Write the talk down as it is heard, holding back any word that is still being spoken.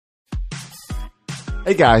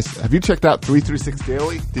Hey guys, have you checked out 336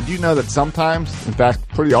 Daily? Did you know that sometimes, in fact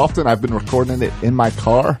pretty often, I've been recording it in my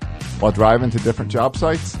car while driving to different job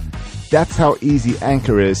sites? That's how easy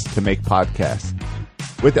Anchor is to make podcasts.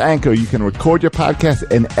 With Anchor, you can record your podcast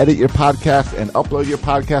and edit your podcast and upload your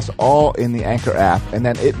podcast all in the Anchor app, and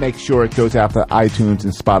then it makes sure it goes out to iTunes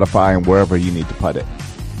and Spotify and wherever you need to put it.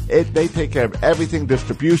 They take care of everything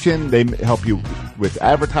distribution. They help you with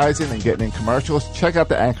advertising and getting in commercials. Check out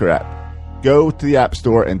the Anchor app. Go to the App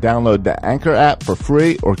Store and download the Anchor app for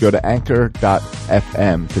free, or go to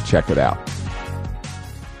anchor.fm to check it out.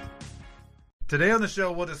 Today on the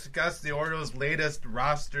show, we'll discuss the Orioles' latest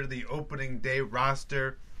roster, the opening day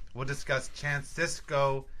roster. We'll discuss Chance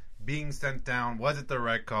Sisco being sent down. Was it the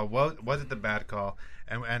right call? Was it the bad call?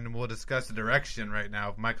 And we'll discuss the direction right now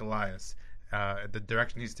of Mike Elias, the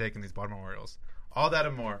direction he's taking these Baltimore Orioles. All that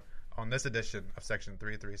and more on this edition of Section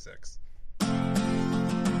 336.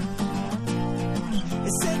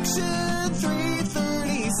 Section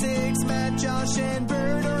 336, Matt, Josh, and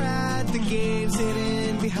Bert are at the games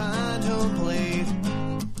hidden behind home plate.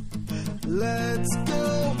 Let's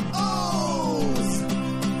go O's!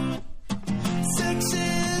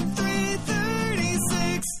 Section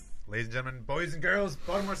 336. Ladies and gentlemen, boys and girls,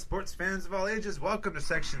 Baltimore sports fans of all ages, welcome to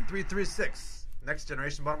Section 336, Next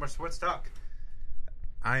Generation Baltimore Sports Talk.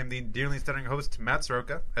 I am the dearly stuttering host, Matt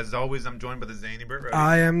Soroka. As always, I'm joined by the zany Bert Rohde.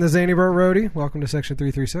 I am the zany Bert Rohde. Welcome to Section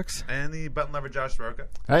 336. And the button lover, Josh Soroka.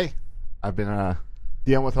 Hey, I've been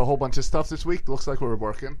dealing with a whole bunch of stuff this week. Looks like we're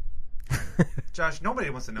working. Josh,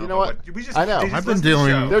 nobody wants to know. You know what? I know. I've been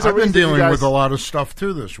dealing with a lot of stuff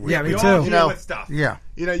too this week. Yeah, me We too. all deal with stuff. Yeah.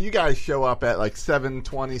 You know, you guys show up at like 7:20,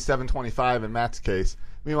 7:25 in Matt's case.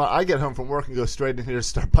 Meanwhile, I get home from work and go straight in here to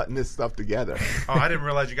start putting this stuff together. Oh, I didn't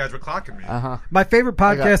realize you guys were clocking me. My favorite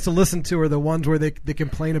podcasts to listen to are the ones where they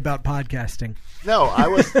complain about podcasting. No,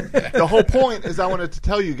 the whole point is I wanted to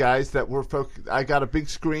tell you guys that I got a big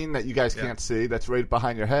screen that you guys can't see that's right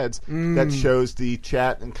behind your heads that shows the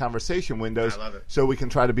chat and conversation windows. I love it. So we can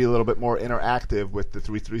try to be a little bit more interactive with the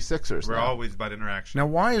 336ers. We're now. always about interaction. Now,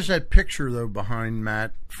 why is that picture though behind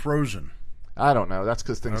Matt frozen? I don't know. That's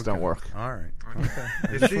because things don't work. All right.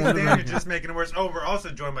 If she's Dan, you're just making it worse. Oh, we're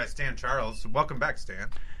also joined by Stan Charles. Welcome back, Stan.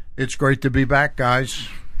 It's great to be back, guys.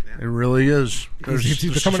 It really is. He's There's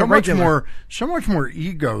becoming so a much regular. more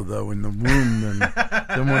ego though in the room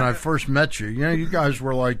than when I first met you. You know, you guys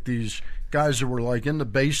were like these guys that were like in the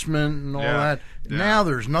basement and all that. Yeah. Now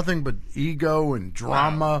there's nothing but ego and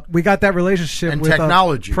drama. We got that relationship And with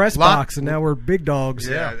technology. Press Box, and now we're big dogs.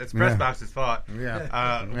 Yeah, it's Pressbox's fault.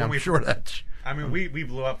 Yeah, When I'm sure that's. I mean, we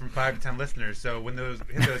blew up from 5 to 10 listeners, so when those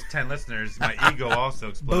 10 listeners, my ego also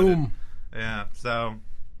exploded. Boom. Yeah, so...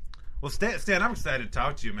 Well, Stan, I'm excited to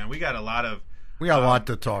talk to you, man. We got a lot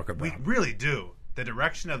to talk about. We really do. The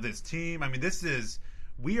direction of this team. I mean,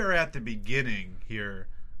 we are at the beginning here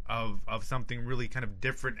of something really kind of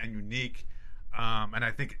different and unique. And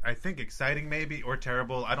I think exciting maybe or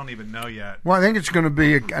terrible. I don't even know yet. Well, I think it's going to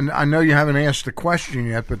be, and I know you haven't asked the question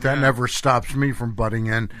yet, but that never stops me from butting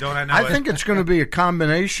in. Don't I know I it? think it's going to be a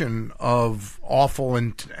combination of awful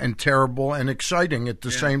and terrible and exciting at the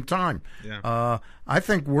same time. Yeah. I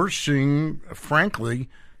think we're seeing, frankly,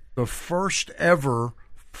 the first ever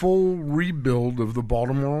full rebuild of the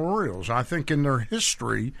Baltimore Orioles. I think in their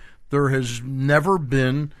history, there has never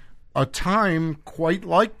been a time quite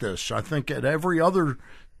like this. I think at every other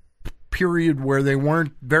period where they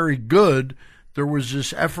weren't very good, there was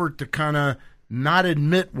this effort to kind of not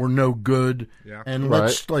admit we're no good and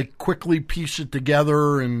let's like quickly piece it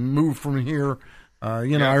together and move from here. I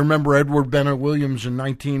remember Edward Bennett Williams in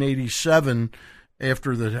 1987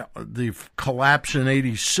 after the collapse in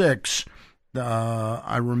 86.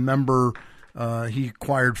 I remember he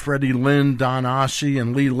acquired Freddie Lynn, Don Ossie,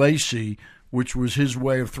 and Lee Lacy, which was his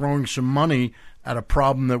way of throwing some money at a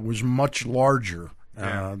problem that was much larger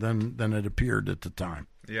than it appeared at the time.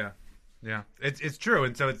 Yeah, it's true,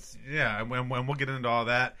 and so and when we'll get into all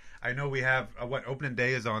that. I know we have opening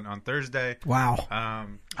day is on Thursday. Wow.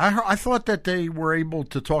 I thought that they were able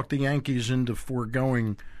to talk the Yankees into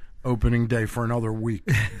foregoing opening day for another week.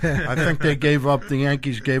 I think the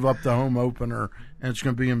Yankees gave up the home opener, and it's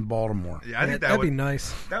going to be in Baltimore. Yeah, I think that'd be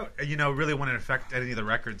nice. That really wouldn't affect any of the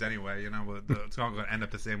records anyway. It's all going to end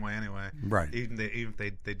up the same way anyway. Right. Even if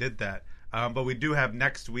they did that. But we do have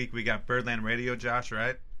next week. We got Birdland Radio, Josh,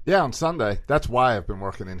 right? Yeah, on Sunday. That's why I've been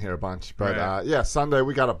working in here a bunch. But Sunday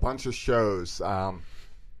we got a bunch of shows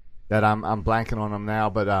that I'm blanking on them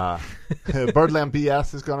now. But Birdland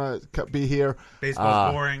BS is going to be here.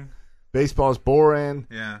 Baseball's boring. Baseball's boring.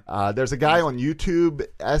 Yeah. There's a guy on YouTube,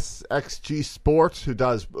 SXG Sports, who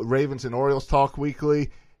does Ravens and Orioles talk weekly.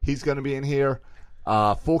 He's going to be in here.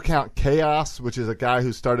 Full Count Chaos, which is a guy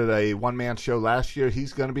who started a one-man show last year.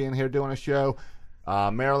 He's going to be in here doing a show.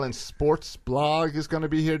 Maryland Sports Blog is going to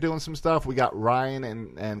be here doing some stuff. We got Ryan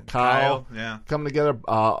and Kyle coming together.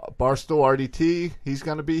 Barstool RDT, he's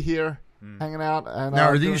going to be here hanging out. And now,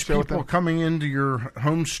 are doing a these show with people them. coming into your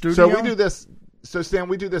home studio? So we do this. So Stan,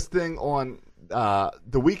 we do this thing on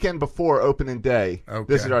the weekend before opening day. Okay.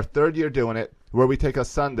 This is our third year doing it, where we take a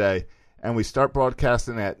Sunday and we start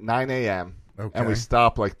broadcasting at 9 a.m. and we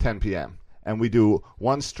stop like 10 p.m. And we do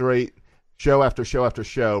one straight show after show after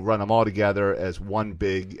show, run them all together as one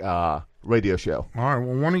big radio show. All right,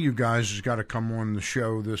 well, one of you guys has got to come on the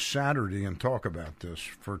show this Saturday and talk about this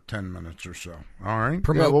for 10 minutes or so. All right?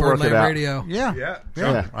 Promote we'll work it Birdland out. Radio.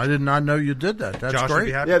 Yeah. I did not know you did that. That's Josh would great.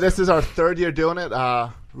 be happy Yeah, to. this is our third year doing it.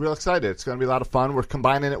 Real excited. It's going to be a lot of fun. We're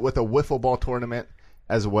combining it with a wiffle ball tournament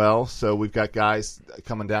as well. So we've got guys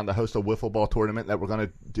coming down to host a wiffle ball tournament that we're going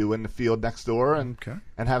to do in the field next door and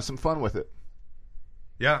have some fun with it.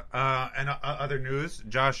 Yeah, and other news,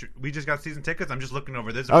 Josh, we just got season tickets. I'm just looking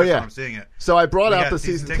over this. The first time I'm seeing it. So I brought We out got the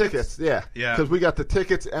season season tickets. Yeah. Because we got the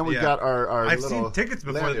tickets and we got our I've little seen tickets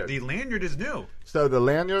before. lanyard. The lanyard is new. So the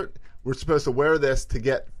lanyard, we're supposed to wear this to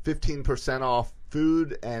get 15% off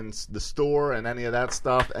food and the store and any of that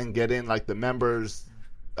stuff and get in like the members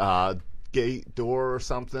gate door or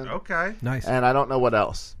something. Okay. Nice. And I don't know what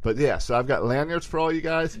else. But yeah, so I've got lanyards for all you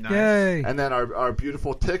guys. Nice. Yay. And then our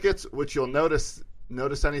beautiful tickets, which you'll notice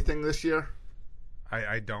anything this year?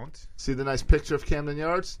 I don't. See the nice picture of Camden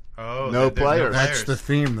Yards? Oh, No there's players. That's the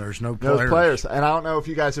theme. There's no No players. players. And I don't know if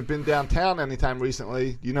you guys have been downtown anytime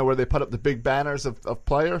recently. You know where they put up the big banners of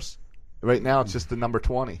players? Right now it's just the number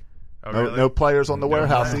 20. Oh, No, really? no players on the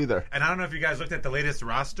warehouse either. And I don't know if you guys looked at the latest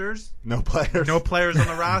rosters. No players. No players on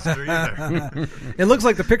the roster either. It looks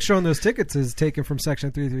like the picture on those tickets is taken from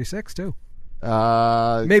Section 336, too.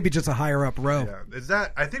 Maybe just a higher up row. Yeah. Is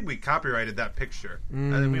that? I think we copyrighted that picture. I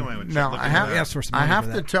think we might want to Now, look I into have, that. Ask for some I money have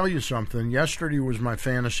for to that. tell you something. Yesterday was my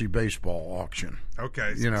fantasy baseball auction.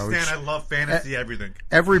 Okay, You know, Stan, it's- I love fantasy everything.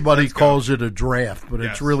 Everybody Let's go. calls it a draft, but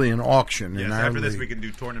Yes. it's really an auction. Yes, in our after this league. we can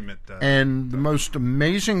do tournament. And the most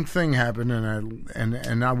amazing thing happened,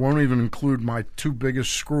 and I won't even include my two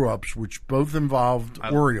biggest screw ups, which both involved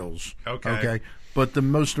Orioles. Okay. But the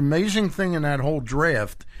most amazing thing in that whole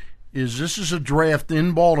draft is this is a draft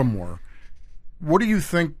in Baltimore. What do you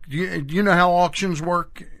think? Do you know how auctions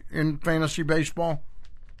work in fantasy baseball?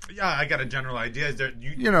 yeah, I got a general idea. Is there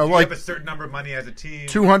you like have a certain number of money as a team?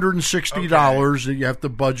 $260 that you have to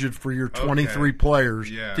budget for your 23 players.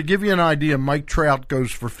 Yeah. To give you an idea, Mike Trout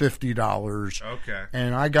goes for $50. Okay.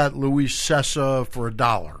 And I got Luis Sessa for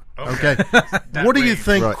 $1. Okay. What do you range.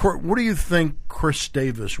 think? Right. What do you think Chris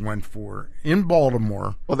Davis went for in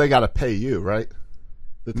Baltimore? Well, they got to pay you, right?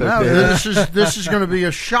 No, this is going to be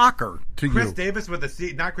a shocker to Chris you. Davis with a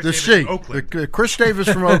C, not Chris The Davis C. from Oakland. Chris Davis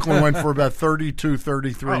from Oakland went for about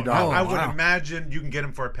 $33. I would imagine you can get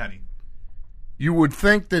him for a penny. You would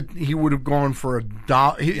think that he would have gone for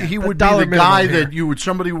 $1. He would be dollar the guy minimum here. that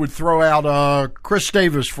somebody would throw out Chris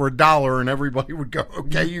Davis for $1, and everybody would go,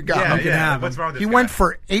 "Okay, you got Yeah, him." can have What's him. wrong with this He guy? went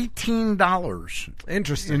for $18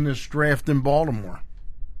 Interesting. in this draft in Baltimore.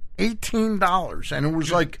 $18, and it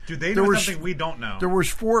was like Do they there know was something we don't know? there was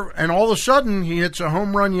 4, and all of a sudden he hits a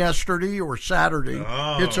home run yesterday or Saturday.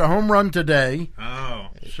 Oh. Hits a home run today. Oh.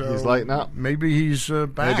 So He's lighting up. Maybe he's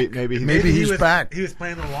back. Maybe he's he was, back. He was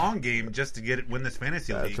playing the long game just to win this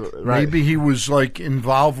fantasy league. Right. Maybe he was like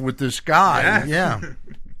involved with this guy. Yes. Yeah.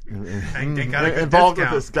 And got a good Involved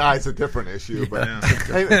discount. with this guy's a different issue. But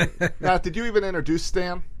hey, now, did you even introduce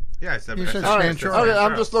Stan? Yeah, I said, He said I Stan said Charles. Okay, I'm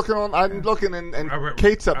Charles. just looking on. I'm looking, and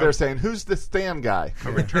Kate's up there saying, "Who's the Stan guy?"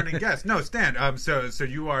 A returning guest. No, Stan. So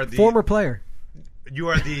you are the Former player. You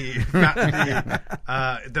are the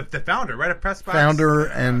founder, right? Of Pressbox. Founder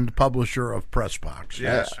and publisher of Pressbox.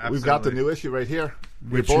 Yeah. Yes. We've got the absolutely. new issue right here.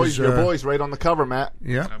 Which your is, boy's right on the cover, Matt.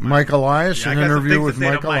 Yeah. Mike Elias, Yeah, I an got some interview things to with say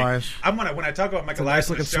to Mike Elias. I'm gonna when I talk about Mike a Elias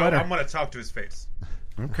nice on the looking show, sweater. I'm gonna talk to his face.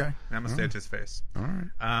 Okay. I'm gonna say it to his face. All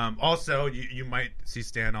right. Also, you might see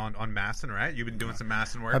Stan on Masson, right? You've been doing some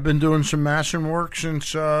Masson work. I've been doing some Masson work since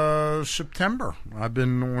September. I've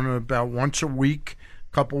been on about once a week,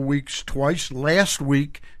 couple weeks, twice. Last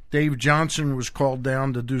week, Dave Johnson was called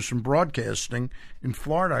down to do some broadcasting in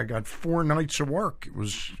Florida. I got 4 nights of work. It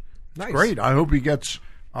was Nice. great. I hope he gets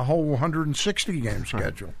a whole 160 game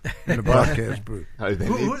schedule in the broadcast booth.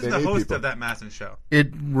 Who's the host of that Masson show?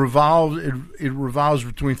 It revolves. It revolves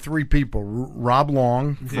between 3 people: Rob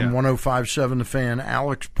Long from Yeah. 105.7 The Fan,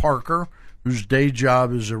 Alex Parker, whose day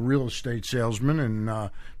job is a real estate salesman and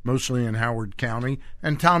mostly in Howard County,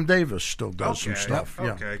 and Tom Davis still does some Okay. stuff.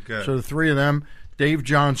 Okay, good. So the 3 of them. Dave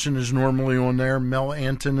Johnson is normally on there. Mel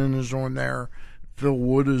Antonin is on there. Phil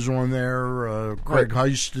Wood is on there. Craig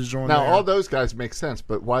Heist is on there. Now, all those guys make sense,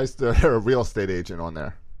 but why is there a real estate agent on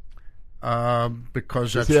there?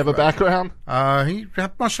 Because Does he have a background? He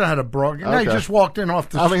must have had a broad. No, he just walked in off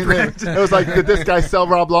the street. It was like, did this guy sell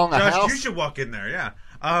Rob Long a Josh, house? you should walk in there. Yeah.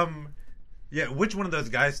 Yeah. Which one of those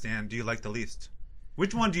guys, Stan, do you like the least?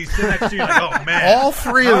 Which one do you sit next to? You're like, oh man, all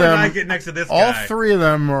three of how them. did I get next to this all guy? three of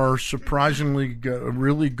them are surprisingly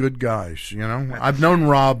really good guys. You know, I've known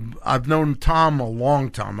Rob. I've known Tom a long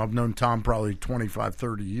time. I've known Tom probably 25,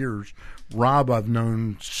 30 years. Rob, I've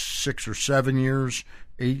known 6 or 7 years,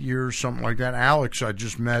 8 years, something like that. Alex, I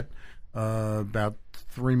just met about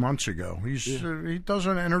 3 months ago. He does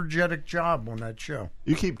an energetic job on that show.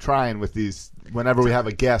 You keep trying with these. Whenever we have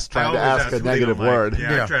a guest, trying to always ask a who they negative don't like. word.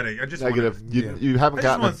 Yeah, I try to. I just Negative. Want, You haven't I just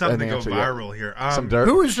gotten want something an to go answer viral here. Some dirt.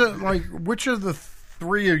 Who is it? Like, which of the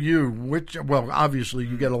three of you? Well, obviously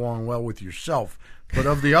you get along well with yourself. But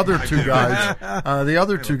of the other two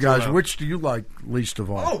guys, which do you like least of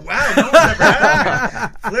all? Oh wow, no one's ever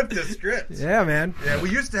asked me. Flip the script. Yeah, man. Yeah,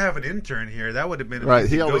 we used to have an intern here. That would have been Right.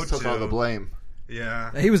 He always took all the blame.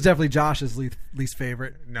 Yeah. He was definitely Josh's least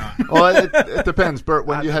favorite. No. Well, it depends. Bert,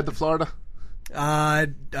 when you head to Florida?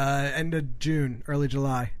 End of June, early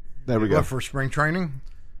July. There we go. What, for spring training?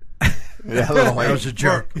 Yeah, a little That late. was a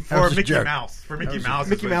joke. For Mickey Mouse. For Mickey Mouse.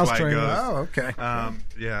 Mickey is Mouse why it training. goes. Oh, okay.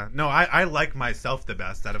 Yeah. No, I like myself the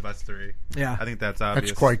best out of us three. Yeah. I think that's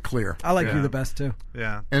obvious. That's quite clear. I like Yeah. you the best too.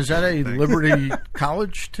 Yeah. Is that a Liberty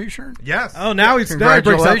College T-shirt? Yes. Oh, now he breaks out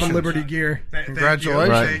Congratulations. the Liberty gear. Congratulations.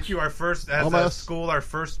 Right. Thank you. Our first, as Almost. a school, our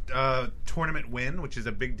first tournament win, which is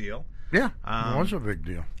a big deal. Yeah, it was a big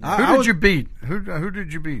deal. I Who did was- you beat? Who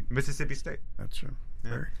did you beat? Mississippi State. That's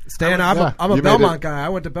very. Stan, I'm a you made Belmont it. guy. I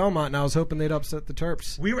went to Belmont, and I was hoping they'd upset the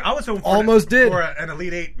Terps. I was hoping Almost did. for an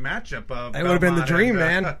Elite Eight matchup of. That would have been the Belmont dream, and,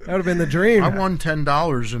 man. That would have been the dream. I won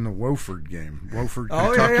 $10 in the Wofford game. Wofford, Oh,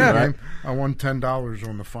 Kentucky yeah. game. I won $10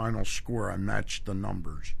 on the final score. I matched the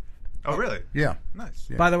numbers. Oh, really? Yeah. Nice.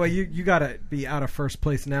 Yeah. By the way, you got to be out of first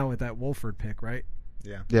place now with that Wolford pick, right?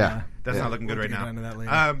 Yeah. Yeah. That's not looking good We'll right get now. down to that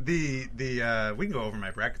later. We can go over my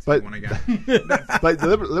brackets But- if you want again. But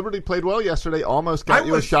Liberty played well yesterday. Almost got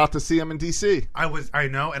you a shot to see him in D.C. I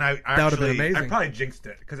know, and I would've been actually, amazing. I probably jinxed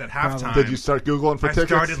it because at halftime, Did you start Googling for I tickets?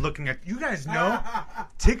 started looking at. You guys know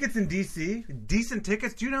tickets in DC, decent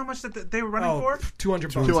tickets. Do you know how much that they were running for? $200.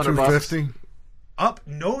 200 bucks. 250. Up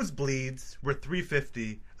nosebleeds were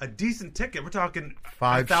 $350. A decent ticket, we're talking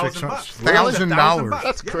 $500, $1,000. $1,000.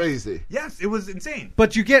 That's Yes. crazy. Yes, it was insane.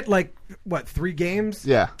 But you get like what 3 games?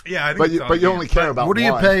 Yeah. Yeah, I think but it's you, all but you games. only care But about What do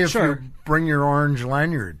you one. pay if Sure. you bring your orange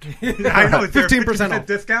lanyard? I know it's 15% off.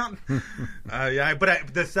 discount. Yeah,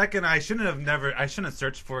 but the second I shouldn't have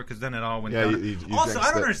searched for it because then it all went Yeah, down. you Also, jinxed I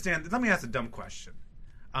don't it. understand. Let me ask a dumb question.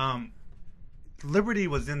 Liberty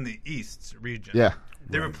was in the East region. Yeah.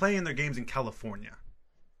 They were playing their games in California.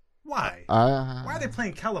 Why? Uh, Why are they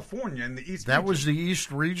playing California in the East? That region? was the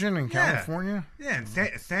East region in Yeah. California? Yeah, in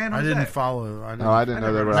San I Jose. didn't follow. I didn't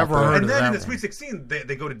know they were never out there. heard And of then that in the one. Sweet 16,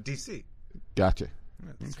 they go to DC. Gotcha.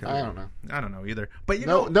 I don't know. I don't know either. But you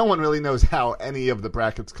No, know, no one really knows how any of the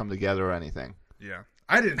brackets come together or anything. yeah,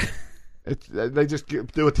 I didn't. They just do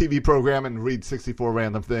a TV program and read 64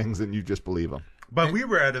 random things, and you just believe them. But we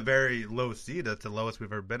were at a very low seed. That's the lowest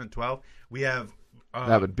we've ever been in 12. We have.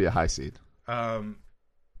 That would be a high seed.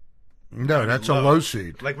 No, that's a low. low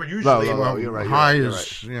seed. Like we're usually. Low. You're right. High you're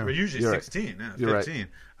is right. yeah. We're usually You're right. 16. Yeah, You're right.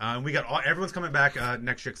 15. We got everyone's coming back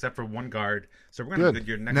next year except for one guard. So we're gonna have a Good. good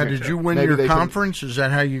year next Now, year. did too. you win Maybe your they can- conference? Is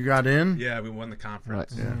that how you got in? Yeah, we won the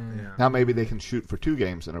conference. Right. Yeah. Now maybe they can shoot for 2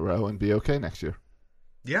 games in a row and be okay next year.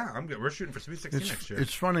 Yeah, I'm good. We're shooting for Sweet 16 next year.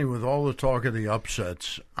 It's funny with all the talk of the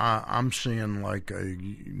upsets. I'm seeing like a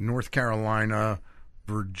North Carolina,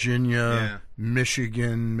 Virginia,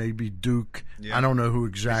 Michigan, maybe Duke. Yeah. I don't know who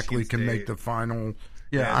exactly Michigan can make State. the final.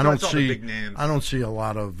 Yeah, Yeah, I so don't it's all the see. big names. I don't see a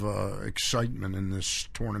lot of excitement in this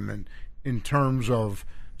tournament in terms of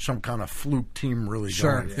some kind of fluke team really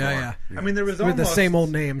Sure. going. Yeah, yeah. I mean, there was With almost the same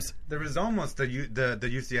old names. There was almost the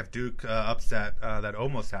UCF Duke upset that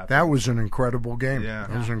almost happened. That was an incredible game. Yeah,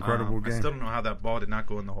 That was an incredible I game. still don't know how that ball did not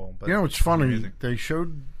go in the hole. But You know, it's funny. amazing.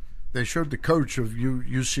 They showed the coach of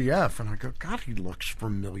UCF, and I go, God, he looks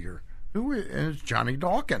familiar. Who is? And it's Johnny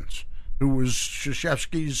Dawkins, who was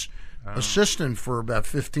Krzyzewski's assistant for about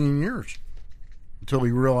 15 years, until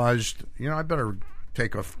he realized, I better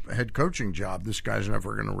take a head coaching job. This guy's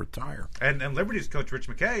never going to retire. And Liberty's coach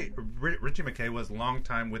Richie McKay was a long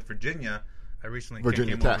time with Virginia. I recently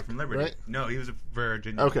Virginia came Tech, over from Liberty. right? No, he was a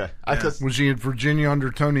Virginia. Okay. Yeah. Was he at Virginia under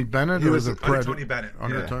Tony Bennett? He or was the under Pred- Tony Bennett.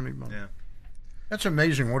 Under Yeah. Tony Bennett. Yeah. That's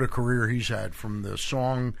amazing what a career he's had, from the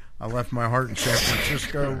song "I Left My Heart in San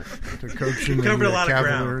Francisco" to coaching the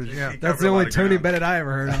Cavaliers. Yeah, that's the only Tony Bennett I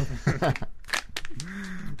ever heard of.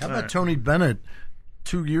 How about Tony Bennett?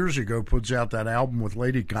 2 years ago, puts out that album with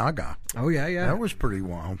Lady Gaga. Oh yeah. That was pretty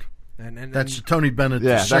wild. And that's Tony Bennett,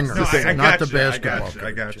 the singer, not the basketball coach.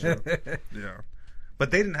 I got you. Yeah,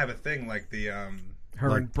 but they didn't have a thing like the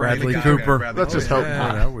like Bradley Cooper. Let's just hope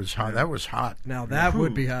not. That was hot. That was hot. Now that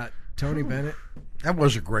would be hot. Tony Bennett. That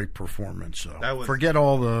was a great performance, though. That was, forget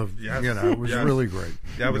all the, it was really great.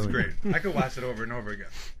 That was great. I could watch it over and over again.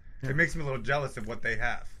 It makes me a little jealous of what they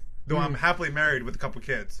have. Though I'm happily married with a couple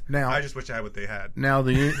kids. Now, I just wish I had what they had. Now,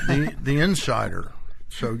 the insider.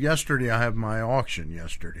 So yesterday, I have my auction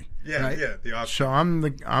yesterday. Yeah, right? Yeah, the auction. So I'm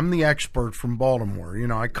the expert from Baltimore.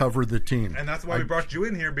 I cover the team. And that's why we brought you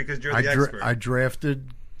in here, because you're the expert. I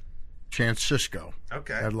drafted Chance Sisco.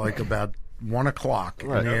 Okay. At about 1 o'clock in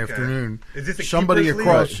the afternoon. Is this a somebody keepers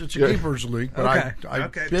across? League? It's a keepers league, but I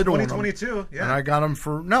bid on them. 2022, yeah. And I got them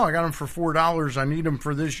for $4. I need them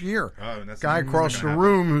for this year. Oh, that's guy across the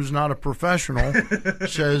room who's not a professional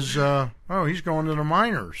says, he's going to the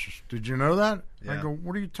minors. Did you know that? Yeah. I go,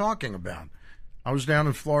 what are you talking about? I was down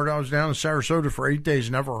in Florida. I was down in Sarasota for 8 days.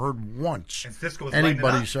 Never heard once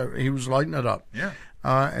anybody say he was lighting it up. Yeah.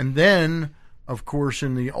 And then, of course,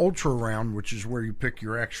 in the ultra round, which is where you pick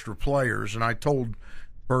your extra players, and I told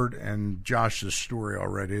Bert and Josh this story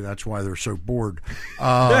already. That's why they're so bored.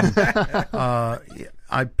 I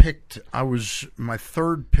was my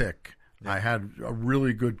third pick. Yeah. I had a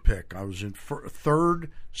really good pick. I was in third,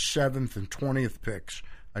 7th, and 20th picks.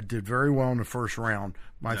 I did very well in the first round.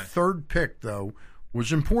 My third pick, though,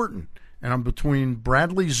 was important, and I'm between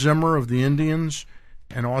Bradley Zimmer of the Indians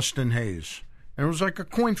and Austin Hayes. And it was like a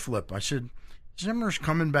coin flip. I said, Zimmer's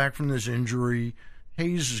coming back from this injury.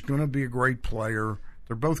 Hayes is going to be a great player.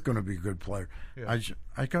 They're both going to be a good player. Yeah.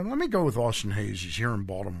 I go, let me go with Austin Hayes. He's here in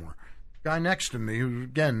Baltimore. Guy next to me, who's,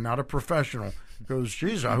 again, not a professional, goes,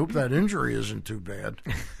 geez, I hope that injury isn't too bad.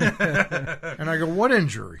 And I go, what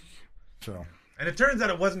injury? And it turns out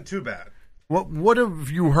it wasn't too bad. What have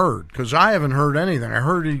you heard? Because I haven't heard anything. I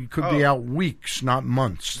heard he could be out weeks, not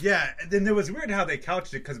months. Yeah, and then it was weird how they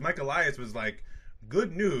couched it, because Mike Elias was like,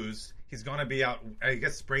 good news, he's going to be out, I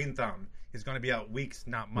guess, sprained thumb. He's going to be out weeks,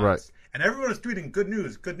 not months. Right. And everyone was tweeting, good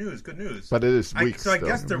news, good news, good news. But it is weeks. I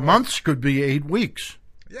guess months could be 8 weeks.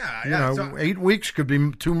 Yeah. 8 weeks could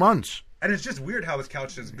be 2 months. And it's just weird how it's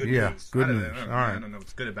couched as good news. Good news. All right. I don't know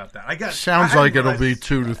what's good about that. Sounds like it'll be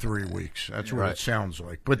 2 to 3 weeks. That's what it sounds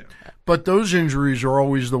like. But those injuries are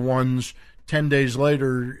always the ones 10 days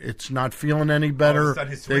later, it's not feeling any better.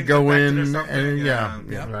 They go in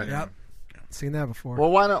and Yep. Seen that before.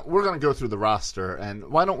 Well, why not? We're going to go through the roster, and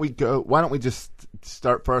why don't we just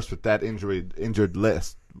start first with that injured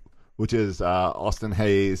list, which is Austin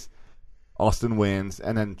Hayes, Austin Wynns,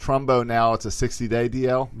 and then Trumbo. Now it's a 60-day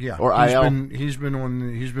DL, or IL. He's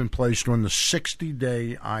been placed on the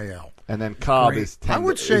 60-day IL, and then Cobb is 10. I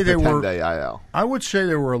would say they were 10-day IL. I would say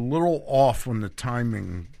they were a little off on the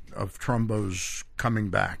timing of Trumbo's coming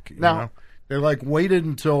back. They waited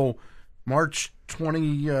until March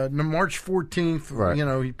 14th.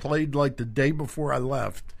 Right. He played like the day before I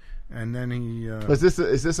left. And then he... Is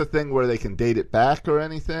this a thing where they can date it back or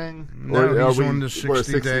anything? No, he's on the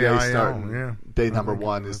 60-day IL. Day number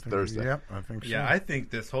 1 is Thursday. Yep, I think so. Yeah, I think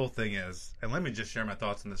this whole thing is... And let me just share my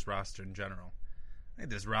thoughts on this roster in general. I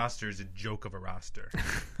think this roster is a joke of a roster.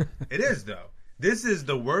 It is, though. This is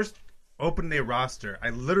the worst open day roster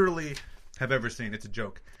I literally have ever seen. It's a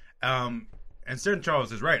joke. And Stern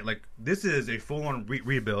Charles is right. This is a full-on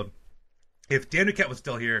rebuild. If Dan Duquette was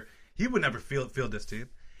still here, he would never field this team.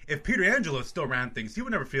 If Peter Angelo still ran things, he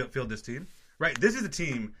would never field this team. Right? This is a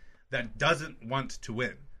team that doesn't want to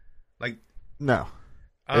win. No.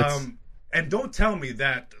 And don't tell me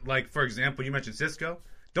that, for example, you mentioned Sisco.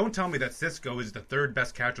 Don't tell me that Sisco is the third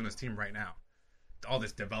best catcher on this team right now. All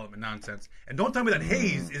this development nonsense. And don't tell me that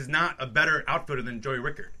Hayes is not a better outfielder than Joey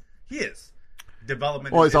Rickard. He is.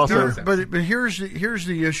 Development. Well, he's also, but here's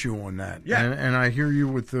the issue on that. Yeah. And I hear you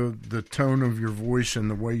with the tone of your voice and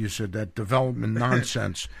the way you said that development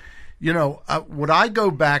nonsense. What I go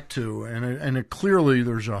back to, and clearly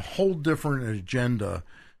there's a whole different agenda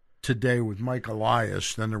today with Mike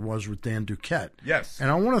Elias than there was with Dan Duquette. Yes. And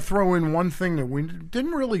I want to throw in one thing that we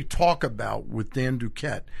didn't really talk about with Dan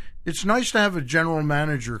Duquette. It's nice to have a general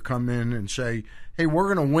manager come in and say, hey,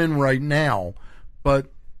 we're going to win right now,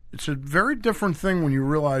 but it's a very different thing when you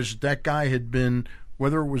realize that guy had been,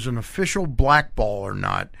 whether it was an official blackball or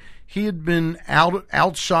not, he had been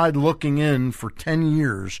outside looking in for 10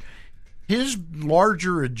 years. His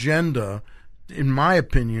larger agenda, in my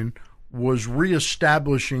opinion, was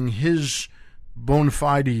reestablishing his bona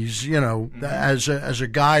fides, as a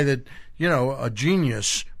guy that, a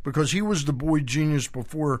genius, because he was the boy genius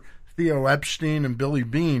before Theo Epstein and Billy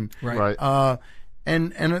Beane. Right.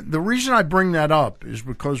 And the reason I bring that up is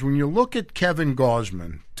because when you look at Kevin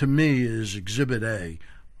Gausman, to me is Exhibit A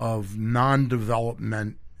of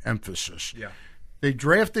non-development emphasis. Yeah. They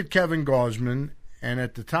drafted Kevin Gausman, and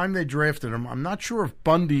at the time they drafted him, I'm not sure if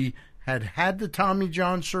Bundy had the Tommy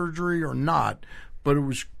John surgery or not, but it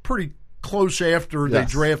was pretty close after they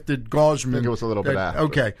drafted Gausman. I think it was a little bit after.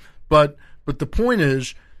 Okay. But the point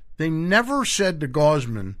is, they never said to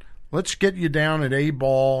Gausman, let's get you down at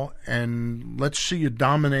A-ball and let's see you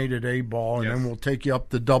dominate at A-ball, and then we'll take you up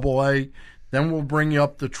to Double-A, then we'll bring you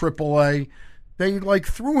up to Triple-A. They,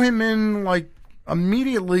 threw him in,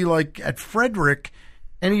 immediately, at Frederick,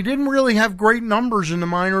 and he didn't really have great numbers in the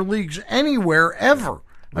minor leagues anywhere, ever.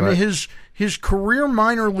 I mean, his career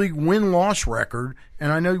minor league win-loss record,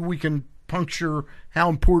 and I know we can puncture how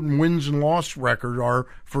important wins and loss record are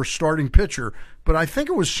for a starting pitcher, but I think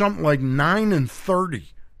it was something like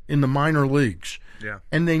 9-30 in the minor leagues. Yeah.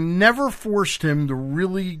 And they never forced him to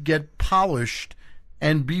really get polished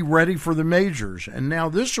and be ready for the majors. And now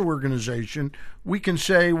this organization, we can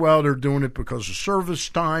say, well, they're doing it because of service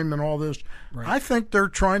time and all this. Right. I think they're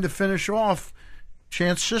trying to finish off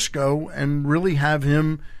Chance Sisco and really have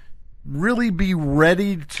him really be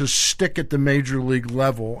ready to stick at the major league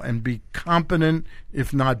level and be competent,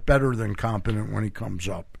 if not better than competent, when he comes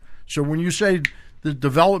up. So when you say the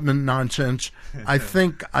development nonsense, I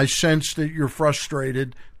think I sense that you're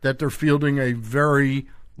frustrated that they're fielding a very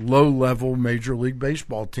low-level Major League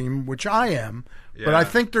Baseball team, which I am, but I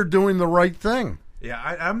think they're doing the right thing. Yeah,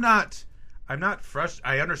 I'm not frustrated.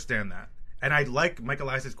 I understand that. And I like Mike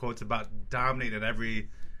Elias's quotes about dominating at every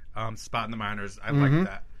spot in the minors. I like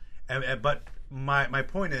that. But my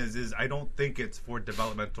point is I don't think it's for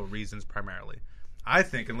developmental reasons primarily. I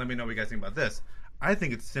think, and let me know what you guys think about this, I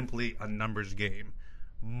think it's simply a numbers game.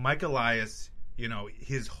 Mike Elias,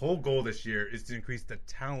 his whole goal this year is to increase the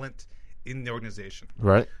talent in the organization.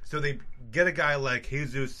 Right. So they get a guy like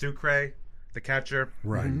Jesus Sucre, the catcher.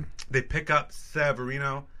 Right. They pick up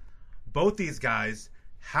Severino. Both these guys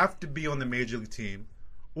have to be on the major league team,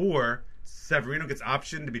 or Severino gets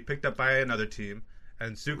optioned to be picked up by another team,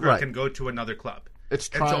 and Sucre can go to another club. And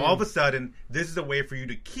so all of a sudden, this is a way for you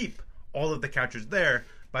to keep all of the catchers there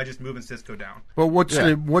by just moving Sisco down. But what's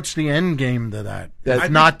the end game to that? If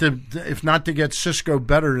not to get Sisco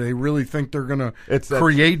better, they really think they're going to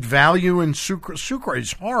create value in Sucre. Sucre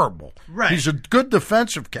is horrible. Right. He's a good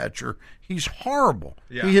defensive catcher. He's horrible.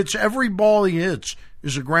 Yeah. He hits every ball he hits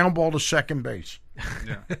is a ground ball to second base.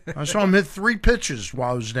 Yeah. I saw him hit 3 pitches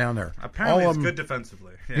while I was down there. Apparently, he's good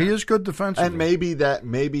defensively. Yeah. He is good defensively. And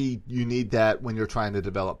maybe you need that when you're trying to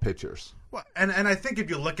develop pitchers. Well, and I think if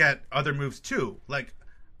you look at other moves too,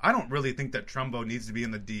 I don't really think that Trumbo needs to be in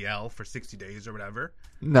the DL for 60 days or whatever.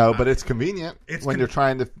 No, but it's convenient when you're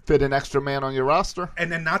trying to fit an extra man on your roster.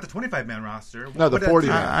 And then not the 25-man roster. No, the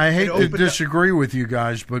 40-man. I hate to disagree with you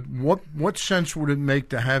guys, but what sense would it make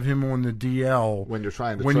to have him on the DL when you're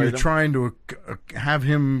trying to have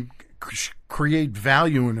him create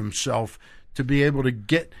value in himself to be able to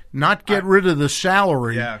get rid of the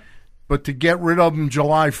salary, but to get rid of him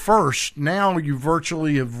July 1st? Now you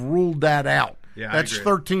virtually have ruled that out. Yeah, that's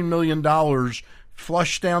 $13 million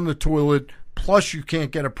flushed down the toilet. Plus, you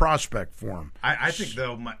can't get a prospect for him. I think,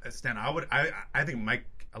 though, Stan, I think Mike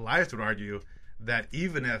Elias would argue that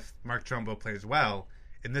even if Mark Trumbo plays well,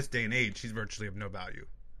 in this day and age, he's virtually of no value,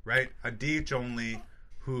 right? A DH only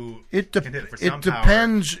who can hit for some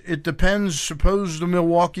power. It depends. Suppose the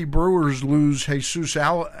Milwaukee Brewers lose Jesus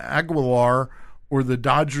Aguilar, or the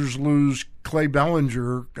Dodgers lose Cody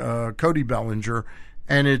Bellinger,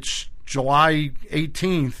 and it's July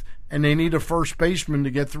 18th, and they need a first baseman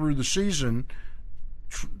to get through the season.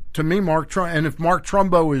 To me, and if Mark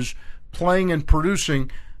Trumbo is playing and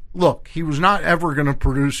producing, look, he was not ever going to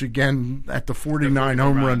produce again at the 49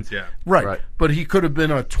 home runs. Yeah. Right. But he could have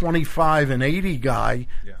been a 25 and 80 guy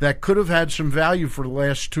that could have had some value for the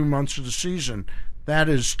last 2 months of the season. That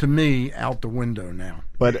is, to me, out the window now.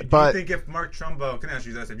 Do you think if Mark Trumbo, can I ask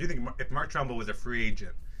you this? Do you think if Mark Trumbo was a free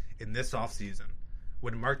agent in this offseason,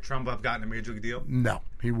 would Mark Trumbo have gotten a major league deal? No,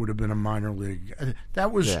 he would have been a minor league.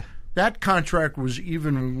 That contract was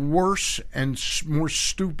even worse and more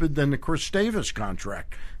stupid than the Chris Davis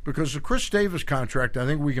contract, because the Chris Davis contract, I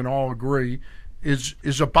think we can all agree, is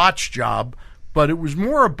a botch job, but it was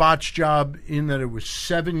more a botch job in that it was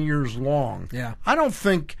 7 years long. Yeah, I don't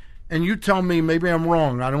think. And you tell me, maybe I'm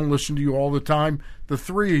wrong. I don't listen to you all the time. The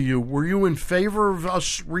three of you, were you in favor of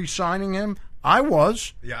us re-signing him? I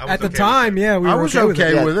was. Yeah, I was At the okay time, with it. yeah, we I were was okay with it.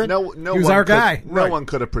 okay with it. No He was one our could- guy. No Right. one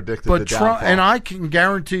could have predicted But the Trump, downfall. and I can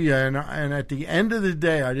guarantee you, and at the end of the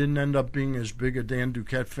day, I didn't end up being as big a Dan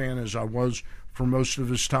Duquette fan as I was for most of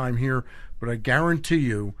his time here. But I guarantee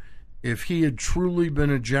you, if he had truly been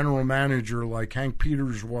a general manager like Hank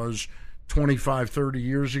Peters was 25, 30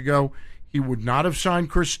 years ago, he would not have signed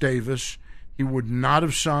Chris Davis. He would not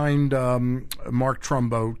have signed Mark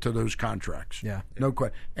Trumbo to those contracts. Yeah. No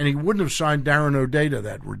question. And he wouldn't have signed Darren O'Day to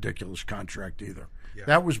that ridiculous contract either.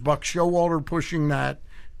 That was Buck Showalter pushing that.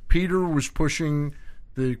 Peter was pushing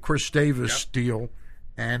the Chris Davis deal.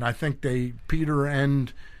 And I think Peter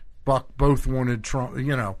and Buck both wanted Trump.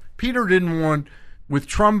 Peter didn't want, with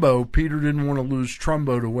Trumbo, Peter didn't want to lose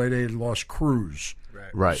Trumbo the way they had lost Cruz.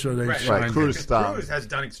 Right. So they Right. signed him. Cruz Cruz has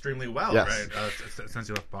done extremely well, Yes. right? Since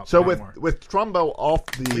he left Baltimore. So with Trumbo off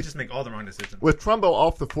we the just make all the wrong decisions. with Trumbo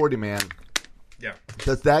off the 40-man, Yeah.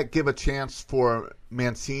 does that give a chance for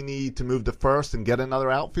Mancini to move to first and get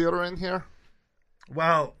another outfielder in here?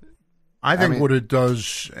 Well, I think mean- what it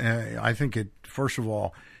does, first of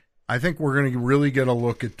all, I think we're going to really get a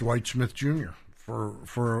look at Dwight Smith Jr.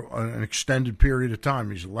 for an extended period of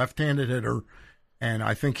time. He's a left-handed hitter, and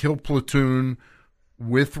I think he'll platoon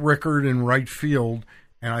with Rickard in right field,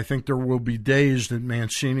 and I think there will be days that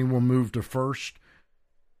Mancini will move to first,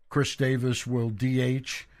 Chris Davis will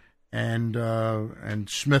DH, and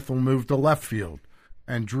Smith will move to left field,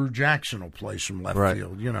 and Drew Jackson will play some left Right.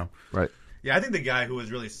 field, Right. yeah, I think the guy who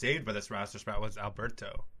was really saved by this roster spot was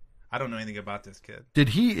Alberto. I don't know anything about this kid.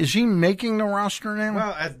 Is he making the roster now?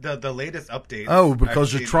 Well, as the latest updates. Oh,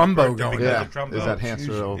 because I've of seen Trumbo Alberto going. because Yeah. of Trumbo Is that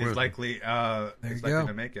Hansel? is likely go.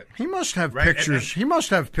 to make it. He must have Right, and- pictures. He must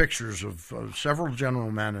have pictures of several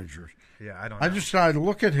general managers. Yeah, I don't know. I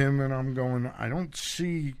look at him and I'm going, I don't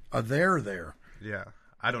see a there. Yeah,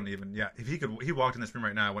 I don't even. Yeah, if he walked in this room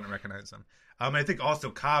right now, I wouldn't recognize him. I think also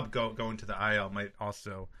Cobb going to the IL might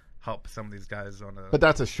also help some of these guys on a. But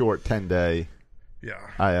that's a short 10-day yeah,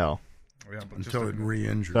 IL. yeah, but Until it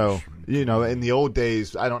re-injures. So, in the old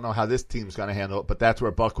days, I don't know how this team's going to handle it, but that's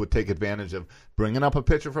where Buck would take advantage of bringing up a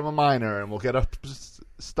pitcher from a minor, and we'll get a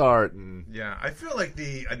start. And yeah, I feel like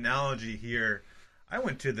the analogy here. I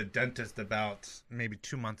went to the dentist about maybe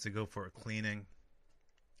 2 months ago for a cleaning,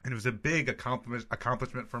 and it was a big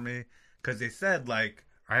accomplishment for me because they said like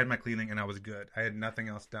I had my cleaning and I was good. I had nothing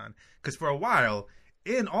else done because for a while,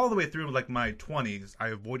 all the way through like my 20s, I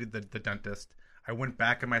avoided the dentist. I went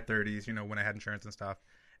back in my 30s, when I had insurance and stuff,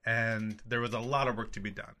 and there was a lot of work to be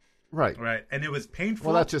done. right. And it was painful.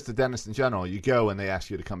 Well, that's just the dentist in general. You go and they ask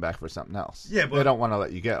you to come back for something else. Yeah, but they don't want to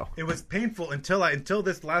let you go. It was painful until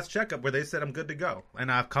this last checkup where they said I'm good to go,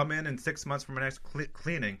 and I've come in 6 months for my next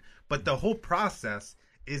cleaning. But the whole process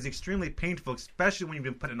is extremely painful, especially when you've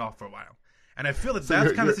been putting it off for a while. And I feel that that's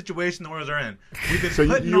the kind of situation the Orioles are in. We've been So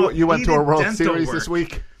putting off you went to a needed World dental Series work. this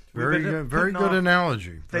week? very We've been good, very putting good off-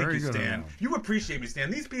 analogy. Thank Very you, good Stan. analogy. You appreciate me,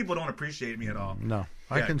 Stan. These people don't appreciate me at all. No,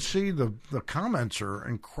 I Yeah. can see the comments are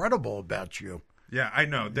incredible about you. Yeah, I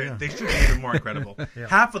know. They should be even more incredible.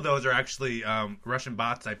 Half of those are actually Russian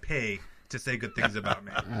bots I pay to say good things about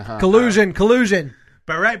me. Collusion.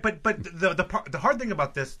 But the hard thing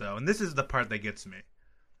about this though, and this is the part that gets me.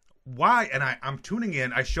 Why? And I'm tuning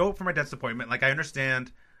in. I show up for my dentist appointment. Like I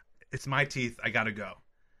understand, it's my teeth. I gotta go.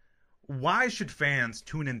 Why should fans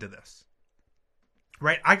tune into this?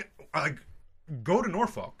 Right? I go to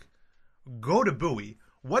Norfolk, go to Bowie.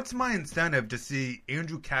 What's my incentive to see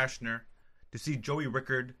Andrew Kashner, to see Joey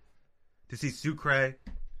Rickard, to see Sucre?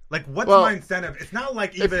 Like, what's my incentive? It's not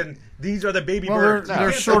like even these are the baby birds. You They're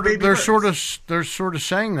can't say sort baby of they're birds. sort of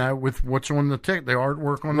saying that with what's on the ticket, the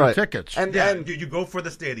artwork on Right. the tickets. And Yeah, you go for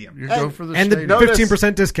the stadium. You go for the And the stadium.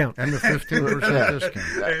 15% discount. and the 15% discount.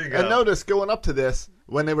 There you go. And notice going up to this,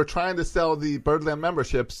 when they were trying to sell the Birdland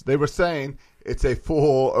memberships, they were saying it's a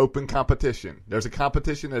full open competition. There's a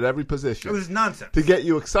competition at every position It was nonsense. to get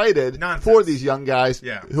you excited Nonsense. for these young guys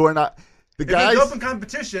Yeah. who are not the If guys. there's open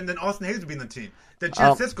competition, then Austin Hayes would be in the team. Then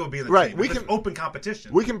Chad Cisco would be in the right, team. we If there's can- open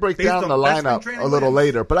competition. We can break Based down on the best spring lineup training a little wins.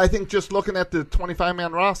 later, but I think just looking at the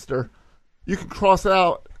 25-man roster, you can cross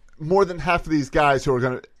out more than half of these guys who are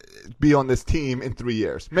going to be on this team in 3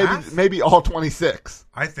 years. Half? Maybe all 26.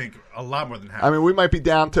 I think a lot more than half. I mean, we might be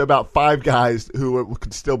down to about 5 guys who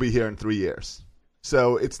could still be here in 3 years.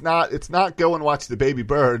 So it's not go and watch the baby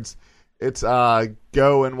birds. It's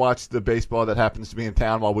go and watch the baseball that happens to be in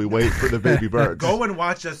town while we wait for the baby birds. Go and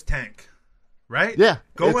watch us tank. Right? Yeah,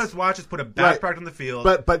 Go it's- and watch us put a bad Right. product on the field.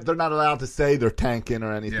 But they're not allowed to say they're tanking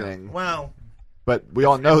or yeah. anything. Well, But we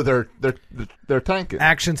all know they're tanking.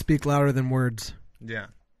 Actions speak louder than words. yeah.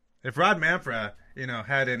 If Rod Manfred,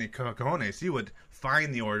 had any cojones, he would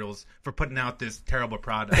fine the Orioles for putting out this terrible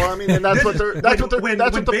product. Well, I mean, and that's what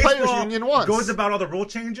the players union wants. Goes about all the rule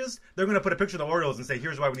changes. They're going to put a picture of the Orioles and say,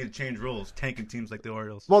 "Here's why we need to change rules." Tanking teams like the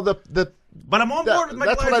Orioles. Well, but I'm on board with Mike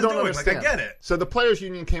that's what I don't doing. understand. Like, I get it. So the players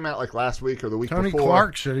union came out like last week or the week Tony before.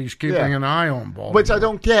 Clark said he's keeping an eye on Baltimore. Which I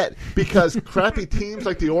don't get, because crappy teams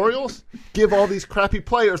like the Orioles give all these crappy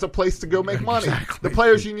players a place to go make money. Exactly. The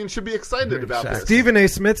players union should be excited about this. Stephen A.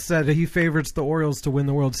 Smith said he favorites the Orioles to win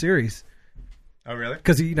the World Series. Oh, really?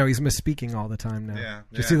 Because he's misspeaking all the time now. Yeah.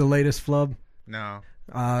 Did you see the latest flub? No.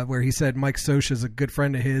 Where he said Mike Scioscia is a good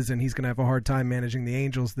friend of his and he's going to have a hard time managing the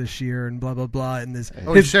Angels this year and blah, blah, blah. And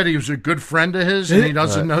he said he was a good friend of his and he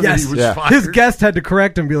doesn't know that he was fired? His guest had to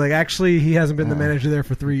correct him and be like, actually, he hasn't been the manager there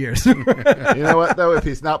for 3 years. You know what, though? If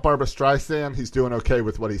he's not Barbra Streisand, he's doing okay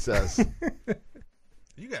with what he says.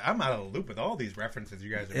 I'm out of the loop with all these references you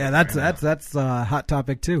guys are Yeah, making that's a hot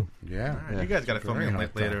topic, too. Yeah. You guys got to fill me in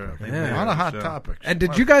later. Yeah. A lot of hot topics. And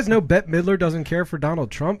did you guys know Bette Midler doesn't care for Donald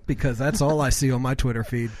Trump? Because that's all I see on my Twitter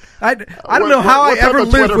feed. I don't know how I ever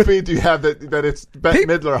lived Twitter with feed do you have that it's Bette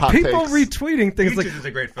Midler hot people takes? retweeting things Peaches like is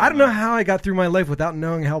a great film, I don't know how I got through my life without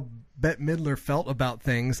knowing how Bette Midler felt about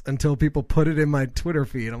things until people put it in my Twitter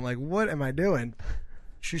feed. I'm like, what am I doing?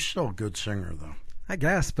 She's still a good singer, though. I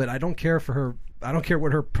guess, but I don't care for her. I don't care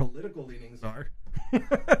what her political leanings are.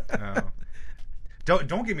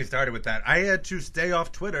 Don't get me started with that. I had to stay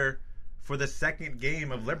off Twitter for the second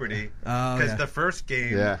game of Liberty because the first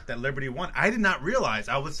game that Liberty won, I did not realize.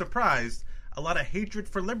 I was surprised. A lot of hatred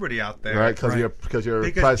for Liberty out there, right? Because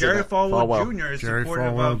Jerry Falwell Jr. is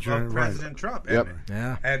supportive of President Trump. Yep.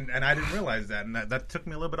 And I didn't realize that, and that took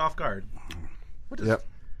me a little bit off guard. Yep.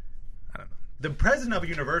 I don't know. The president of a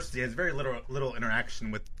university has very little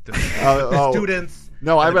interaction with the students.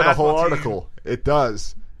 No, I read a whole article. It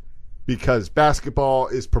does. Because basketball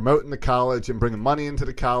is promoting the college and bringing money into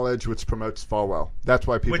the college, which promotes Falwell. That's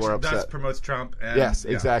why people are upset. Which thus promotes Trump. And, yes,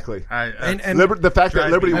 exactly. And the fact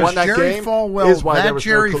that Liberty won that game is why there was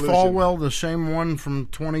Jerry no collusion. Falwell, the same one from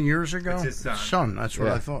 20 years ago? It's his son. That's what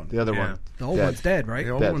I thought. The other one. The old one's dead, right?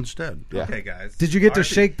 The old one's dead. Yeah. Okay, guys. Did you get to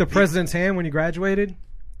shake the president's hand when you graduated?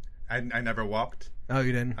 I never walked. Oh,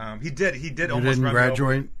 you didn't? He did. He did You almost didn't run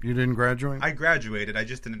graduate? me over. You didn't graduate? I graduated. I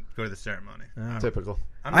just didn't go to the ceremony. Typical.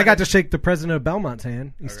 I got to shake the president of Belmont's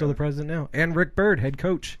hand. He's still the president now. And Rick Byrd, head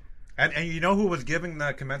coach. And you know who was giving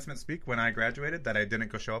the commencement speak when I graduated that I didn't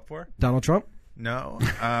go show up for? Donald Trump? No.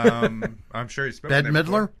 I'm sure he's spoken Bette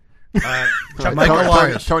Midler? Michael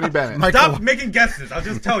Elias. Tony Bennett. Stop making guesses. I'll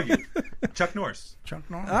just tell you. Chuck Norris. Chuck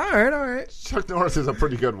Norris? All right. Chuck Norris is a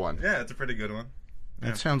pretty good one. Yeah, it's a pretty good one.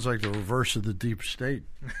 That sounds like the reverse of the deep state.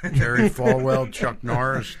 Jerry Falwell, Chuck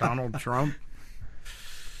Norris, Donald Trump.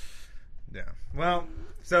 Yeah. Well,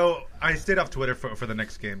 so I stayed off Twitter for the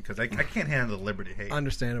next game because I can't handle the Liberty hate.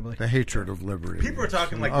 Understandably. The hatred of liberty. People are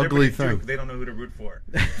talking like ugly Liberty thing. Duke. They don't know who to root for.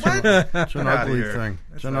 What? It's an ugly thing.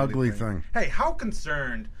 It's an ugly thing. Hey, how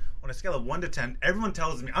concerned on a scale of 1 to 10? Everyone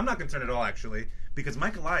tells me I'm not concerned at all, actually, because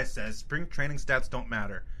Mike Elias says spring training stats don't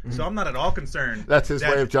matter. So I'm not at all concerned. That's his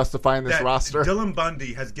way of justifying this roster. Dylan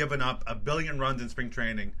Bundy has given up 1 billion runs in spring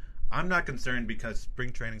training. I'm not concerned because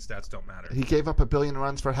spring training stats don't matter. He gave up 1 billion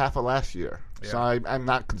runs for half of last year. Yeah. So I'm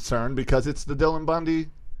not concerned because it's the Dylan Bundy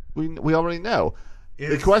we already know.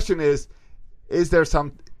 The question is it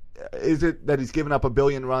that he's given up 1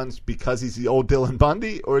 billion runs because he's the old Dylan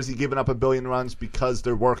Bundy, or is he giving up 1 billion runs because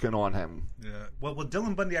they're working on him? Yeah. Well, will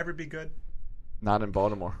Dylan Bundy ever be good? Not in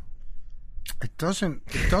Baltimore. It doesn't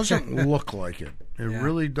look like it. It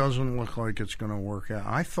really doesn't look like it's going to work out.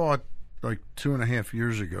 I thought like 2.5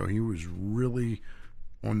 years ago he was really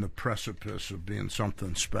on the precipice of being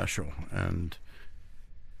something special, and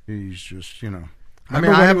he's just, I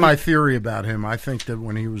have my theory about him. I think that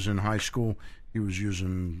when he was in high school he was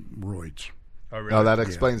using roids. Oh, really? Oh, that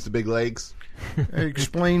explains the big legs. It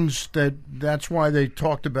explains that's why they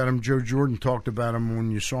talked about him. Joe Jordan talked about him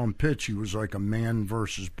when you saw him pitch. He was like a man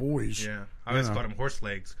versus boys. Yeah, I always called him horse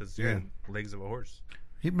legs because he had legs of a horse.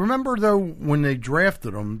 Remember, though, when they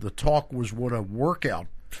drafted him, the talk was what a workout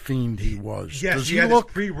fiend he was. Yes, he had his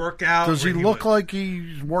pre-workout. Does he look like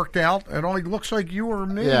he's worked out at all? He looks like you or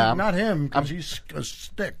me. Yeah, not him, because he's a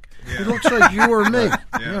stick. Yeah. He looks like you or me.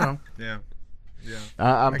 Yeah. Yeah.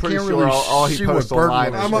 I'm pretty sure really all he posts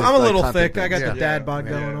online is I'm a little thick. I got the dad bod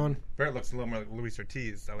going on. Bert looks a little more like Luis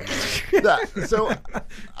Ortiz. So,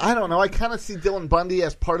 I don't know. I kind of see Dylan Bundy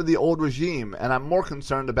as part of the old regime, and I'm more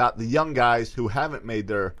concerned about the young guys who haven't made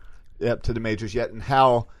their up to the majors yet and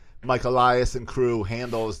how Mike Elias and crew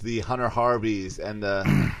handles the Hunter Harveys and the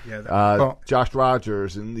Yeah, Josh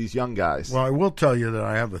Rogers and these young guys. Well, I will tell you that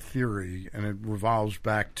I have a theory, and it revolves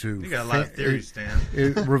back to. you got a lot of theories, Stan.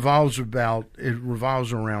 It revolves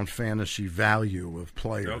around fantasy value of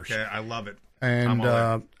players. Okay, I love it. And I'm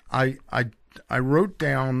all in. I wrote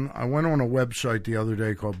down. I went on a website the other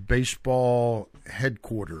day called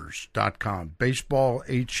BaseballHeadquarters.com,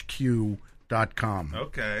 BaseballHQ.com.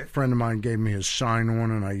 Okay. A friend of mine gave me his sign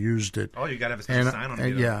on, and I used it. Oh, you got to have a special sign on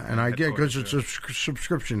it. And I get because it's a a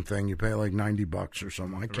subscription thing. You pay like $90 or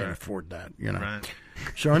something. I can't Right. afford that, Right.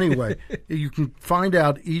 So anyway, you can find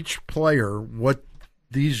out each player what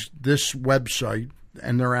this website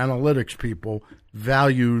and their analytics people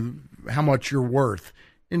value how much you're worth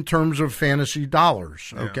in terms of fantasy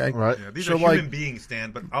dollars. Okay, Right. Yeah, these So are human like- beings,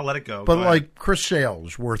 Stan, but I'll let it go. But Go ahead. like Chris Sale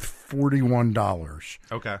is worth $41.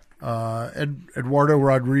 Okay. Eduardo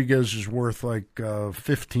Rodriguez is worth like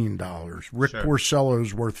 $15. Rick Sure. Porcello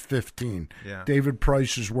is worth $15. Yeah. David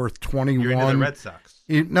Price is worth $21. You're into the Red Sox.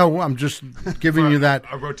 No, I'm just giving you that.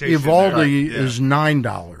 A rotation Evaldi there. Right, yeah. is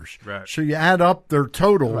 $9. Right. So you add up their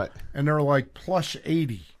total, Right. and they're like plus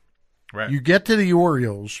 80. Right. You get to the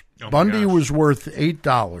Orioles. Oh, my Bundy gosh. was worth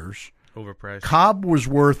 $8. Overpriced. Cobb was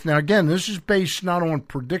worth. Now again, this is based not on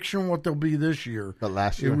prediction what they'll be this year. But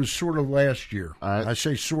last year? It was sort of last year. All right. I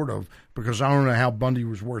say sort of because I don't know how Bundy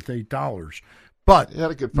was worth $8. But He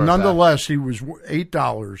had a good first nonetheless, he was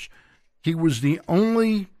 $8. He was the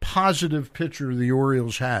only positive pitcher the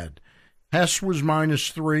Orioles had. Hess was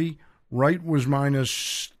 -3. Wright was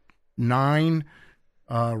 -9.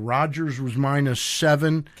 Rogers was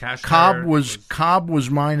 -7. Cashner Cobb was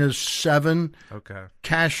 -7. Okay.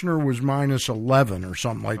 Cashner was -11 or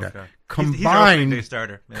something like that. Okay. He's our opening day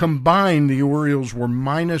starter. Yeah. Combined, the Orioles were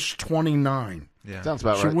 -29. Yeah. Sounds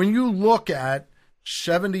about So right. when you look at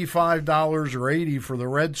 $75 or $80 for the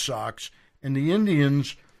Red Sox, and the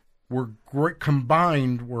Indians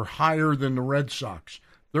combined were higher than the Red Sox.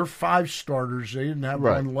 They're 5 starters. They didn't have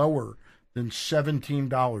Right. one lower than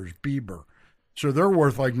 $17. Bieber. So they're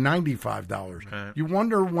worth like $95. Right. You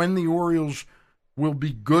wonder when the Orioles will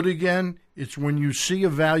be good again. It's when you see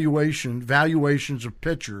valuations of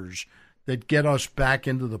pitchers that get us back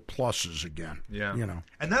into the pluses again. Yeah. You know,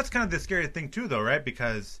 And that's kind of the scary thing, too, though, right?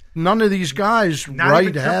 Because none of these guys, not Wright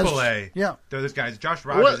even has. AAA. Yeah. Those guys. Josh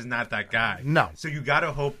Rogers What? is not that guy. No. So you got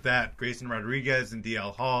to hope that Grayson Rodriguez and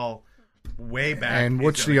DL Hall way back. And these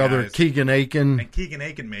what's the other? guys. Keegan Aiken. And Keegan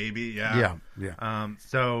Aiken, maybe. Yeah. Yeah.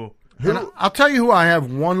 So And I'll tell you who I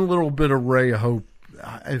have one little bit of ray of hope.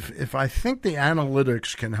 If I think the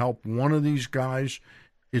analytics can help one of these guys,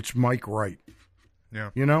 it's Mike Wright. yeah.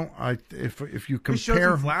 You know, if you He showed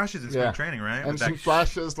compare, some flashes in spring training, right? And With some that-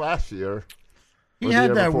 flashes last year. he or the had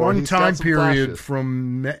year that before. one He's got time some period flashes.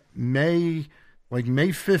 from May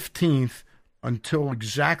 15th until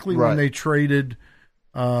exactly Right. when they traded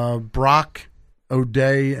Brock,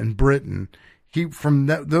 O'Day, and Britton. From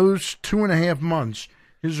those 2.5 months,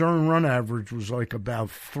 his earned run average was like about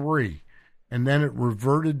 3. And then it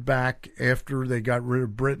reverted back after they got rid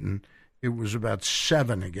of Britton. It was about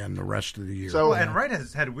 7 again the rest of the year. So- Well, and Wright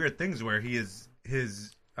has had weird things where his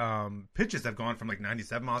pitches have gone from like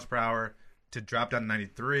 97 miles per hour to drop down to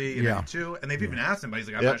 93 and Yeah. 92. And they've even asked him, but he's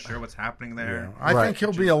like, I'm Yep. not sure what's happening there. I Right. think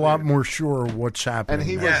he'll be a lot more sure of what's happening. And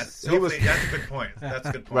he now. was- Yes, hopefully, that's a good point. That's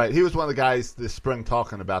a good point. Right, he was one of the guys this spring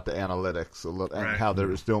talking about the analytics and Right. how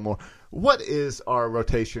there is still more. What is our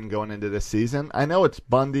rotation going into this season? I know it's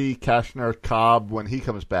Bundy, Cashner, Cobb when he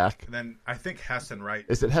comes back. And then I think Hess and Wright.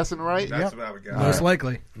 Is it Hessen Wright? That's what I would guess. Most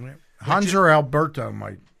likely. Hanser Alberto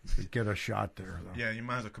might get a shot there, though. Yeah, you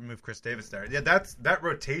might as well move Chris Davis there. Yeah, that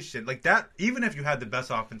rotation, like that. Even if you had the best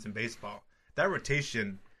offense in baseball, that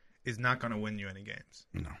rotation is not going to win you any games.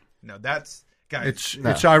 No, that's guys.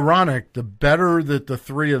 It's ironic. The better that the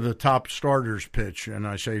 3 of the top starters pitch, and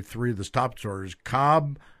I say 3 of the top starters,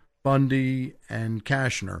 Cobb, Bundy, and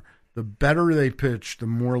Cashner, the better they pitch, the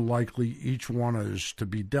more likely each one is to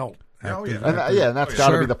be dealt. Oh, yeah. And that's got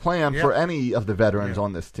to Sure. be the plan for any of the veterans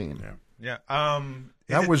on this team. Yeah.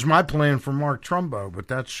 That was my plan for Mark Trumbo, but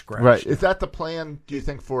that's scratched. Right. Is that the plan, do you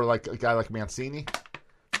think, for like a guy like Mancini?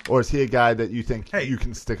 Or is he a guy that you think Hey, you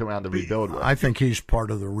can stick around to rebuild with? I think he's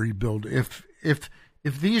part of the rebuild. If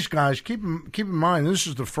these guys keep in mind, this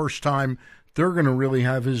is the first time they're going to really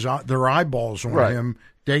have their eyeballs on Right. him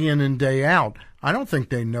day in and day out. I don't think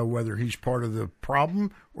they know whether he's part of the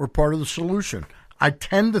problem or part of the solution. I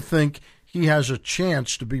tend to think he has a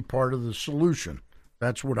chance to be part of the solution.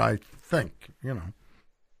 That's what I think. You know.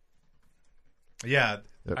 Yeah,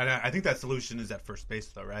 and I think that solution is at first base,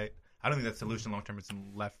 though, right? I don't think that solution long term is in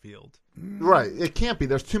left field. Right. It can't be.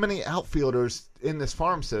 There's too many outfielders in this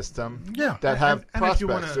farm system that have and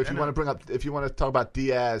prospects. So if you want to bring up, if you want to talk about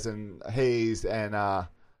Diaz and Hayes and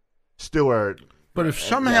Stewart. But if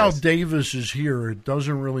somehow yes. Davis is here, it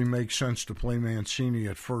doesn't really make sense to play Mancini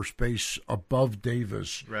at first base above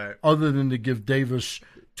Davis, Right. other than to give Davis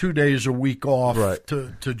 2 days a week off Right.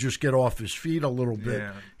 to just get off his feet a little bit.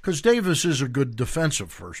 Yeah. Because Davis is a good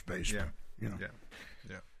defensive first baseman. Yeah. You know.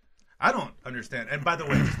 Yeah. I don't understand. And by the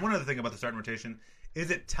way, just one other thing about the starting rotation.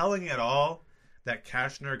 Is it telling at all that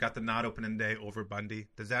Cashner got the nod opening day over Bundy?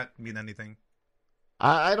 Does that mean anything?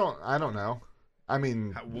 I don't know. I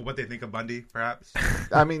mean, What they think of Bundy, perhaps?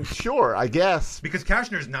 Sure, I guess. Because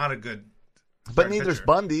Cashner's not a good But starting neither's pitcher.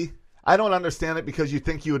 Bundy. I don't understand it because you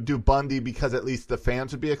think you would do Bundy because at least the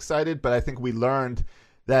fans would be excited, but I think we learned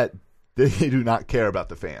that they do not care about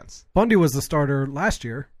the fans. Bundy was the starter last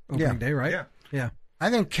year, opening day, right? Yeah. Yeah. I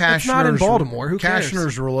think It's not in Baltimore. Who cares?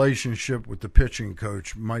 Cashner's relationship with the pitching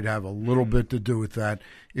coach might have a little bit to do with that.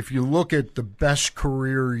 If you look at the best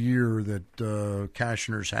career year that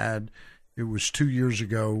Cashner's had, it was 2 years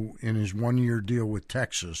ago in his 1-year deal with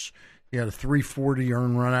Texas. He had a 340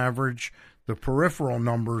 earned run average. The peripheral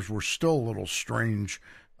numbers were still a little strange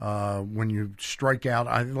when you strike out.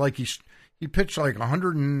 He pitched like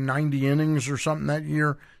 190 innings or something that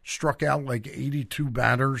year, struck out like 82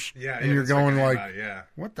 batters. Yeah, and you're it's like going like, anybody, yeah.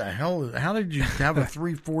 what the hell? How did you have a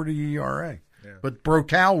 340 ERA? Yeah. But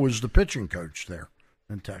Brokaw was the pitching coach there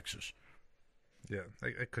in Texas. Yeah,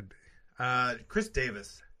 it could be. Chris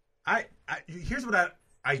Davis. Here's what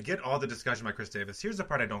I get all the discussion about Chris Davis. Here's the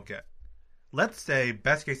part I don't get. Let's say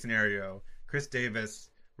best case scenario, Chris Davis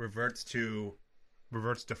reverts to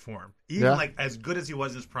form, even like as good as he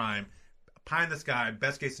was in his prime, pie in the sky.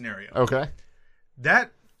 Best case scenario. Okay.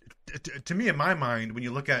 That to me, in my mind, when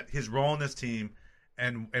you look at his role in this team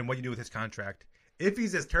and what you do with his contract, if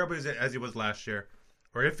he's as terrible as he was last year,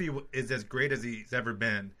 or if he is as great as he's ever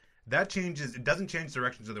been, that changes. It doesn't change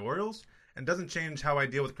directions of the Orioles. And doesn't change how I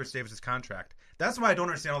deal with Chris Davis' contract. That's why I don't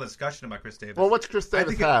understand all the discussion about Chris Davis. Well, what's Chris Davis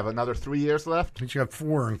think have? Another 3 years left? He's got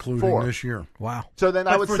 4, including 4 this year. Wow. So then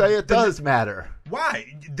I would say it does matter.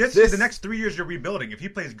 Why? The next 3 years you're rebuilding. If he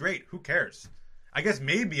plays great, who cares? I guess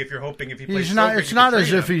maybe if you're hoping if he plays He's not. so great, It's you not can as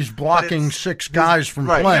trade if him. he's But blocking it's- 6 guys from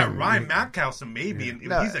Right. playing. Yeah, Ryan Mountcastle maybe, and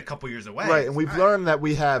No. he's a couple years away. Right, and we've learned that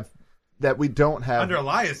we don't have Under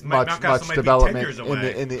Elias, much Mountcastle might be 10 development years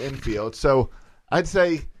away. in the infield. So I'd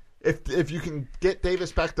say if you can get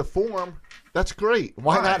Davis back to form, that's great.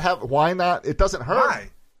 Why not? It doesn't hurt.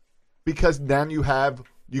 Why? Because then you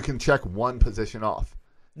can check one position off.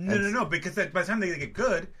 No. Because by the time they get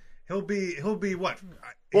good, he'll be what?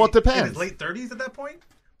 Well, it depends. In his late 30s at that point.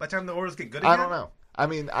 By the time the Orioles get good again. I don't know. I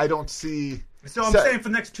mean, I don't see. So I'm saying for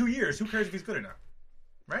the next 2 years, who cares if he's good or not?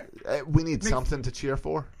 Right? We need something to cheer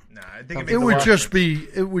for. Nah, I think It would just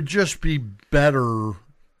be better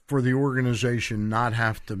for the organization not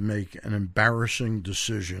have to make an embarrassing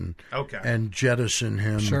decision and jettison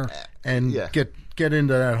him and get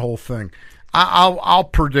into that whole thing. I'll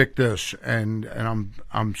predict this, and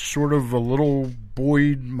I'm sort of a little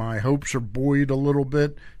buoyed. My hopes are buoyed a little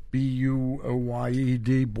bit.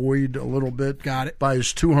 Buoyed, buoyed a little bit. Got it. By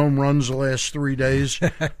his 2 home runs the last 3 days.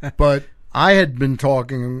 But I had been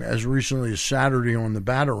talking as recently as Saturday on the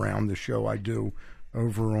Bat Around, the show I do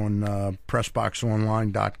over on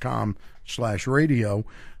PressBoxOnline.com/radio.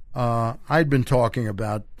 I'd been talking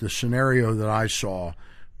about the scenario that I saw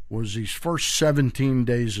was these first 17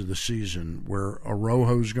 days of the season where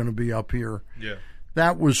Arrojo's going to be up here. Yeah.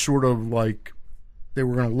 That was sort of like they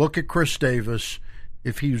were going to look at Chris Davis.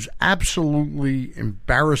 If he was absolutely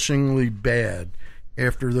embarrassingly bad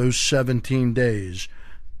after those 17 days,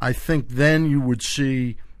 I think then you would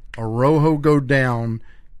see Arrojo go down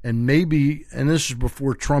and maybe, and this is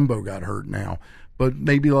before Trumbo got hurt now, but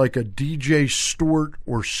maybe like a DJ Stewart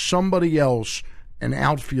or somebody else, an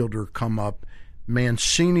outfielder, come up.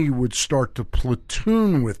 Mancini would start to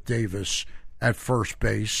platoon with Davis at first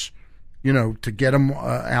base, to get him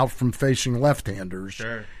out from facing left-handers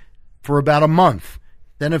for about a month.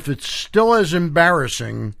 Then if it's still as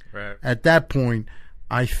embarrassing at that point,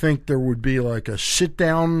 I think there would be like a sit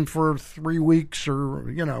down for 3 weeks or,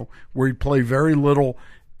 where he'd play very little.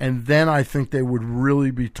 And then I think they would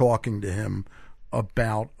really be talking to him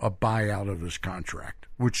about a buyout of his contract,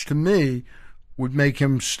 which to me would make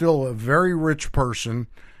him still a very rich person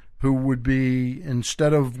who would be,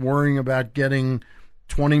 instead of worrying about getting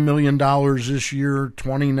 $20 million this year,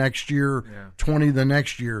 20 next year, 20 the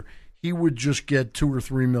next year, he would just get $2 or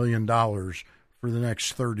 $3 million for the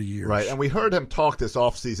next 30 years. Right, and we heard him talk this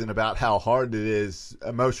offseason about how hard it is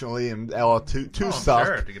emotionally and to suck.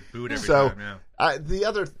 Sure, to get booed every So time,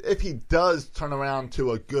 yeah. if he does turn around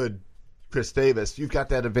to a good Chris Davis, you've got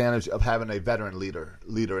that advantage of having a veteran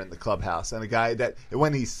leader in the clubhouse, and a guy that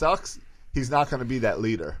when he sucks, he's not going to be that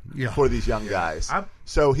leader for these young guys.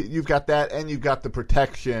 So you've got that, and you've got the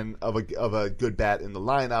protection of a good bat in the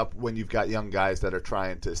lineup when you've got young guys that are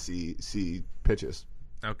trying to see pitches.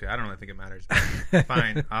 Okay, I don't really think it matters. But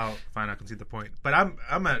fine, I'll concede the point. But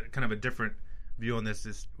I'm a kind of a different view on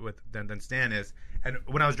this than Stan is. And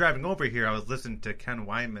when I was driving over here, I was listening to Ken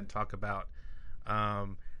Weinman talk about how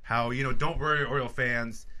don't worry, Oriole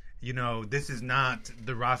fans. This is not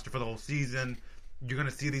the roster for the whole season. You're going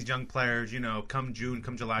to see these young players. Come June,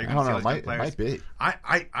 come July, you're going to see these young players. Might be.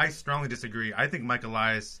 I strongly disagree. I think Mike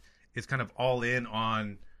Elias is kind of all in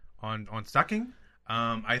on sucking.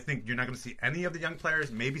 I think you're not going to see any of the young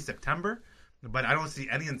players, maybe September, but I don't see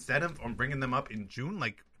any incentive on bringing them up in June.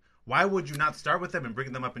 Like, why would you not start with them and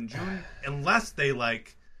bring them up in June unless they are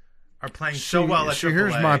playing so well at AAA?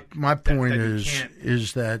 Here's my point that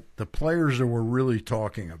is that the players that we're really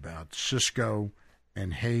talking about, Cisco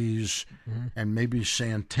and Hayes and maybe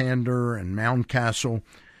Santander and Mountcastle,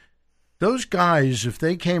 those guys, if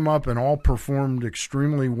they came up and all performed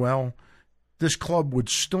extremely well, this club would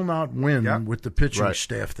still not win with the pitching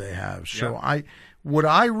staff they have. So what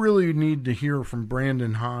I really need to hear from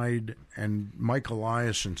Brandon Hyde and Mike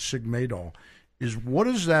Elias and Sig Maydal is, what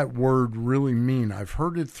does that word really mean? I've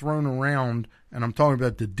heard it thrown around, and I'm talking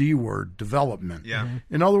about the D word, development. Yeah.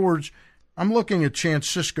 In other words, I'm looking at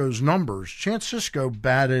Chance Sisco's numbers. Chance Sisco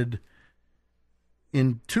batted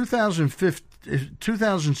in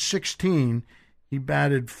 2016, he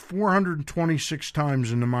batted 426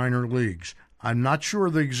 times in the minor leagues. I'm not sure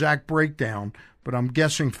of the exact breakdown, but I'm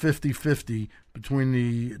guessing 50-50 between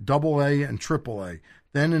the AA and AAA.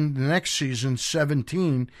 Then in the next season,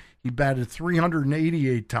 17, he batted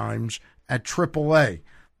 388 times at AAA.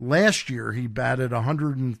 Last year, he batted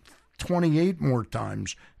 128 more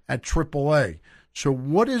times at AAA. So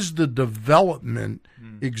what is the development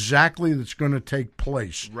exactly that's going to take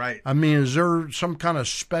place? Right. I mean, is there some kind of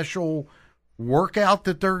special workout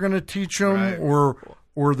that they're going to teach them, or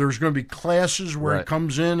there's going to be classes where he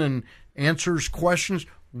comes in and answers questions?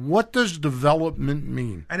 What does development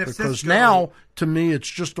mean? And because now, to me, it's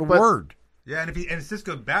just a word. Yeah, and if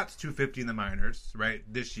Cisco bats 250 in the minors, right,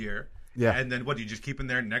 this year, and then what, do you just keep him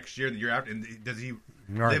there next year, the year after, and does he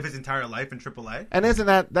live his entire life in AAA? And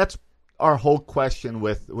isn't that's our whole question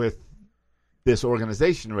with this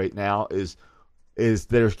organization right now is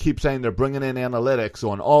they keep saying they're bringing in analytics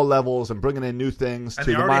on all levels and bringing in new things and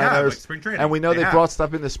to they the already minors. have, like spring training. And we know they brought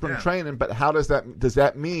stuff into spring training, but how does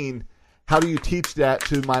that mean? How do you teach that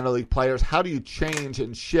to minor league players? How do you change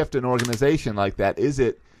and shift an organization like that? Is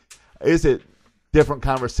it different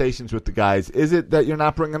conversations with the guys? Is it that you're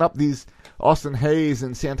not bringing up these Austin Hayes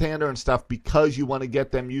and Santander and stuff because you want to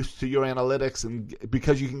get them used to your analytics and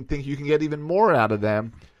because you can think you can get even more out of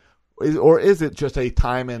them? Or is it just a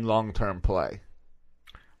time and long-term play?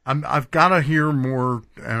 I've got to hear more,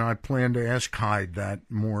 and I plan to ask Hyde that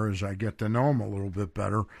more as I get to know him a little bit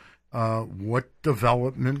better, what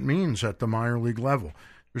development means at the minor league level.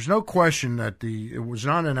 There's no question that it was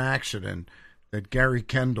not an accident that Gary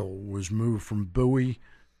Kendall was moved from Bowie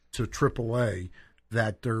to AAA,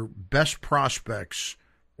 that their best prospects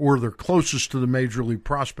or their closest to the major league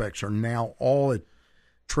prospects are now all at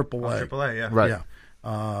AAA. AAA, yeah. Right. Yeah.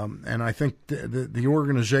 And I think the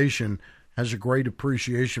organization has a great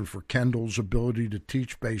appreciation for Kendall's ability to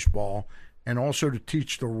teach baseball and also to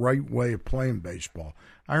teach the right way of playing baseball.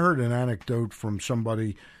 I heard an anecdote from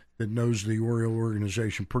somebody that knows the Oriole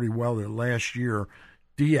organization pretty well that last year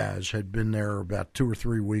Diaz had been there about 2 or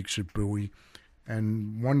 3 weeks at Bowie,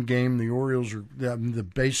 and one game the Orioles, the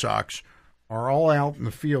Bay Sox, are all out in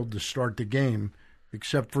the field to start the game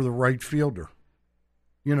except for the right fielder.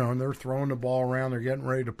 And they're throwing the ball around, they're getting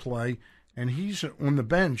ready to play, and he's on the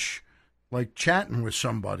bench like chatting with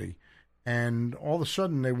somebody. And all of a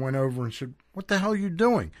sudden they went over and said, "What the hell are you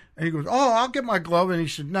doing?" And he goes, "Oh, I'll get my glove." And he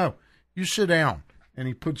said, "No, you sit down." And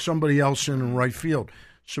he put somebody else in right field.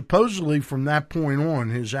 Supposedly from that point on,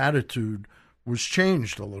 his attitude was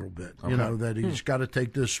changed a little bit, that he's got to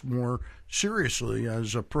take this more seriously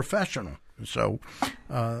as a professional. So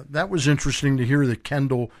that was interesting to hear that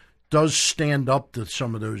Kendall does stand up to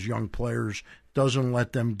some of those young players, doesn't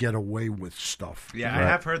let them get away with stuff. Yeah, right. I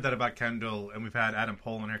have heard that about Kendall, and we've had Adam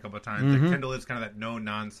Poland here a couple of times. That Kendall is kind of that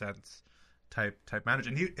no-nonsense type manager.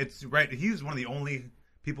 And he's one of the only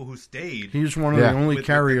people who stayed. He's one of the only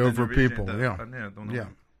carryover people.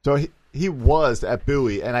 So he was at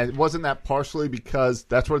Bowie, and wasn't that partially because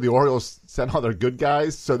that's where the Orioles sent all their good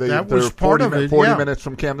guys, so That they're was part 40, of it, 40 yeah. minutes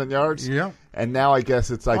from Camden Yards? Yeah. And now I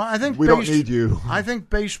guess it's like, Well, I think we don't need you. I think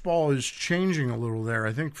baseball is changing a little there.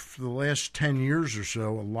 I think for the last 10 years or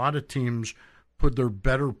so, a lot of teams put their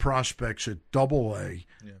better prospects at Double-A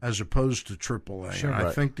as opposed to Triple-A. Sure. And I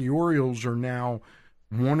Right. think the Orioles are now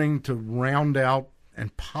wanting to round out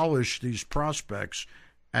and polish these prospects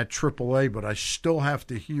at Triple-A, but I still have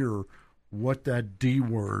to hear what that D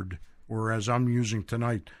word, or as I'm using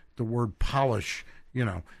tonight, the word polish,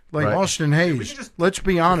 like Right. Austin We Hayes. should just Let's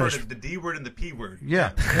be honest. refer to the D word and the P word.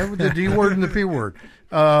 Yeah, the D word and the P word.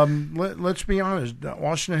 Let's be honest.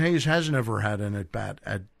 Austin Hayes has never had an at bat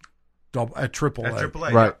at Triple At A.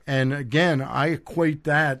 AAA. Right. And again, I equate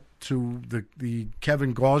that to the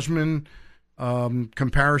Kevin Gausman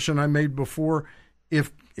comparison I made before.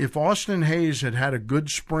 If Austin Hayes had a good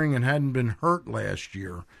spring and hadn't been hurt last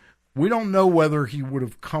year, we don't know whether he would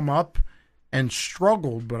have come up and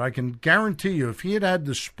struggled. But I can guarantee you, if he had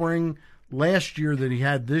the spring last year that he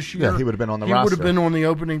had this year, Yeah, he would have been on the he would roster. have been on the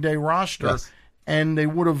opening day roster, Yes. and they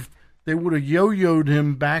would have yo-yoed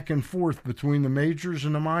him back and forth between the majors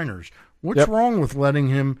and the minors. What's Yep. wrong with letting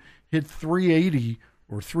him hit 380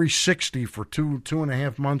 or 360 for two and a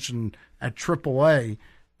half months at AAA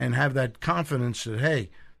and have that confidence that, hey,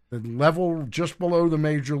 the level just below the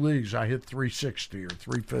major leagues, I hit 360 or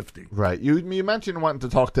 350. Right. You mentioned wanting to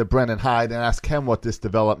talk to Brandon Hyde and ask him what this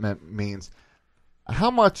development means.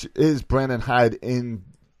 How much is Brandon Hyde in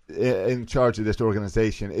charge of this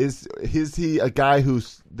organization? Is he a guy who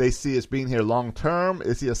they see as being here long term?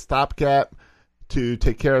 Is he a stopgap to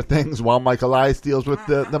take care of things while Mike Elias deals with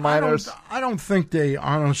the minors? I don't think they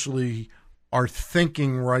honestly are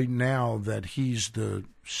thinking right now that he's the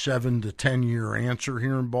 7 to 10 year answer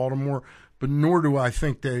here in Baltimore, but nor do I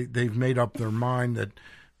think they've made up their mind that,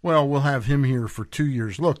 well, we'll have him here for 2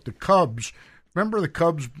 years. Look, the Cubs, remember the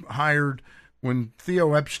Cubs hired, when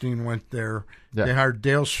Theo Epstein went there, they hired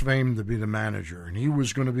Dale Svaim to be the manager, and he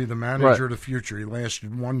was going to be the manager of the future. He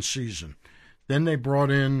lasted one season. Then they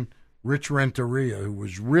brought in Rich Renteria, who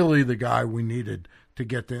was really the guy we needed to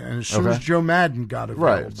get there. And as soon as Joe Madden got available.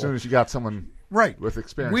 Right. As soon as you got someone with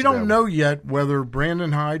experience. We don't available. know yet whether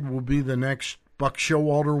Brandon Hyde will be the next Buck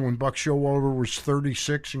Showalter when Buck Showalter was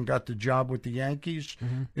 36 and got the job with the Yankees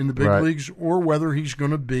in the big leagues, or whether he's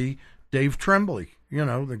going to be Dave Tremblay,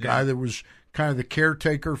 the guy that was kind of the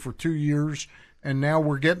caretaker for 2 years, and now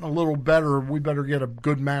we're getting a little better. We better get a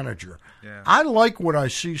good manager. Yeah. I like what I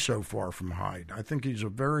see so far from Hyde. I think he's a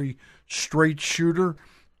very straight shooter,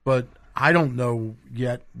 but I don't know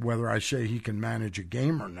yet whether I say he can manage a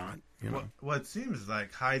game or not. Well, it seems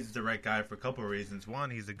like Hyde's the right guy for a couple of reasons. One,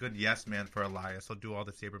 he's a good yes man for Elias. He'll do all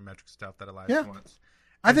the sabermetric stuff that Elias wants.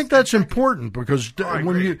 I think that's important because I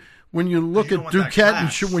when agree. you look You at don't want that Duquette and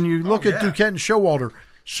clash. when you look at yeah. Duquette and Showalter,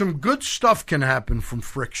 some good stuff can happen from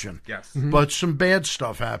friction. Yes. But some bad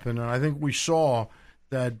stuff happened, and I think we saw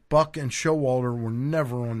that Buck and Showalter were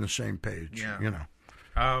never on the same page. Yeah.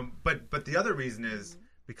 But the other reason is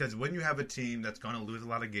because when you have a team that's going to lose a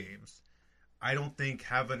lot of games, I don't think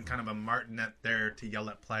having kind of a martinet there to yell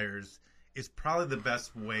at players is probably the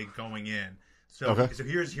best way going in. So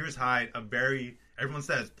here's Hyde, everyone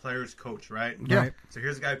says players coach, right? Yeah. Right. So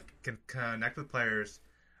here's a guy who can connect with players,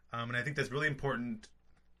 and I think that's really important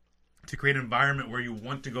to create an environment where you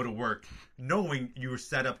want to go to work knowing you were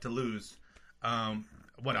set up to lose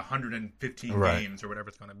 115 games or whatever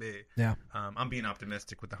it's going to be. Yeah. I'm being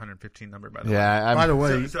optimistic with the 115 number, by the way. Yeah. By the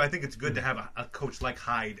way, So I think it's good to have a coach like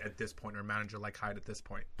Hyde at this point, or a manager like Hyde at this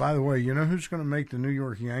point. you know who's going to make the New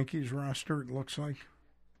York Yankees roster, it looks like?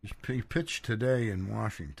 He pitched today in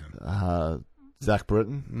Washington. Zach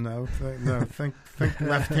Britton. No, think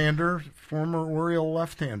left-hander, former Oriole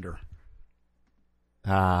left-hander.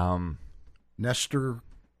 Nestor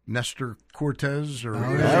Cortez,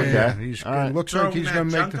 or he's looks like he's going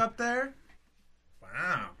to make Junk up there.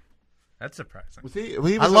 Wow, that's surprising. Was he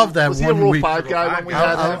I love that was he a 1 Rule week. 5 guy when we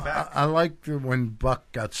had him? I liked when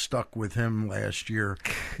Buck got stuck with him last year,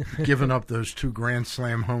 giving up those 2 Grand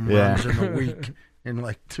Slam home runs in a week in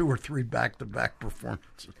like 2 or 3 back-to-back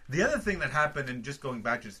performances. The other thing that happened, and just going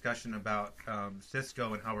back to discussion about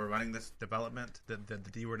Cisco and how we're running this development, the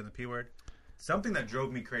D word and the P word, something that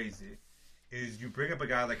drove me crazy is you bring up a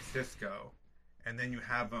guy like Cisco, and then you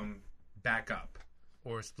have him back up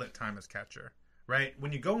or split time as catcher, right?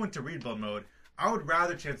 When you go into rebuild mode, I would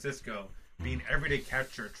rather Chance Cisco be an everyday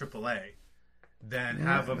catcher at AAA than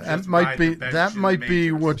have him. That just might ride be the bench that in might the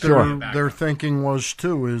be majors. what Sure. their thinking was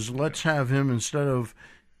too. Is let's have him instead of.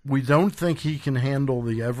 We don't think he can handle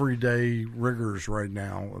the everyday rigors right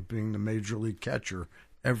now of being the major league catcher.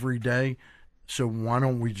 every day. So why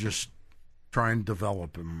don't we just try and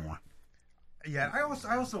develop him more? Yeah, I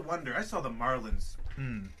also wonder. I saw the Marlins.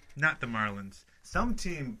 Not the Marlins. Some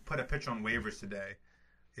team put a pitcher on waivers today.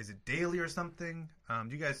 Is it Daly or something?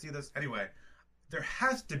 Do you guys see this? Anyway, there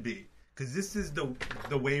has to be, because this is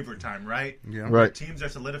the waiver time, right? Yeah. Right. Where teams are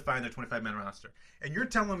solidifying their 25-man roster. And you're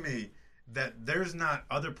telling me that there's not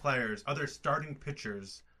other players, other starting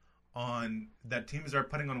pitchers on that teams are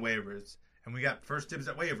putting on waivers, and we got first dibs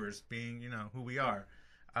at waivers, being who we are.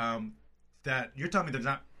 That you're telling me there's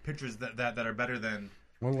not pitchers that are better than.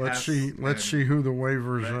 Well, let's see who the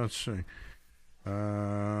waivers. Right. Let's see.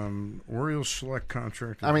 Orioles select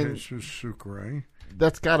contract. Jesus Sucre.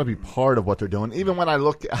 That's got to be part of what they're doing. Even when I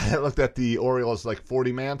looked at the Orioles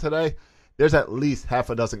 40-man today, there's at least half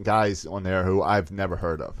a dozen guys on there who I've never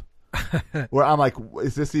heard of. Where I'm like,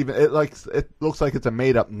 is this even? It looks like it's a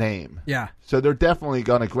made up name. Yeah. So they're definitely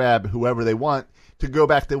going to grab whoever they want. To go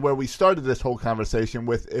back to where we started this whole conversation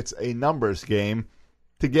with, it's a numbers game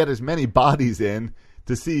to get as many bodies in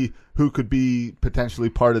to see who could be potentially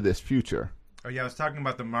part of this future. Oh yeah, I was talking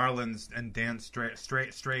about the Marlins, and Dan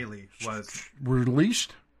Straley was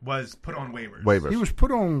put on waivers. He was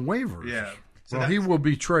put on waivers. Yeah. So he will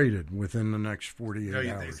be traded within the next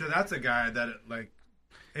 48 hours. So that's a guy that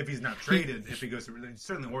if he's not traded, if he goes to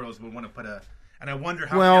certainly Orioles would want to put a. And I wonder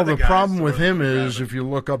how. Well, the problem with him is, if you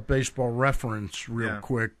look up Baseball Reference real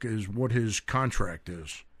quick, is what his contract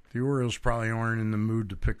is. The Orioles probably aren't in the mood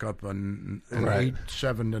to pick up an $7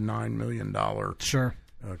 to $9 million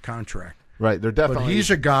contract. Right, they're definitely. But he's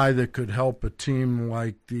a guy that could help a team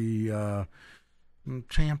like the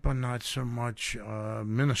Tampa, not so much.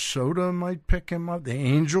 Minnesota might pick him up. The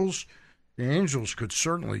Angels could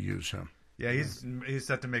certainly use him. Yeah, he's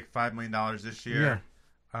set to make $5 million this year.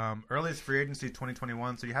 Yeah. Earliest free agency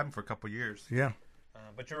 2021, so you have him for a couple years. Yeah.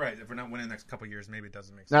 But you're right. If we're not winning the next couple years, maybe it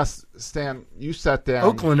doesn't make Now, sense. Stan, you sat down.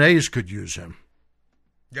 Oakland A's could use him.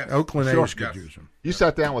 Yes. Oakland A's could use him. You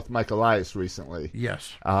sat down with Mike Elias recently.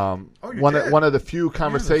 Yes. One of the few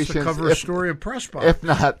conversations. That's the cover story of Press Box. If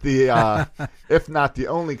not the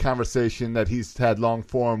only conversation that he's had long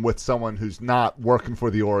form with someone who's not working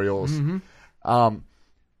for the Orioles. Mm-hmm.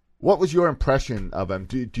 What was your impression of him?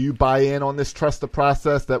 Do you buy in on this trust the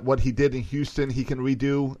process that what he did in Houston he can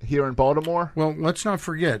redo here in Baltimore? Well, let's not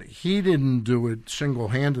forget, he didn't do it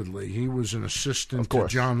single-handedly. He was an assistant to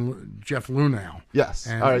Jeff Lunau. Yes.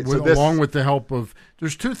 And all right. along with the help of –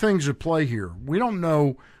 there's two things at play here. We don't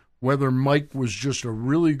know whether Mike was just a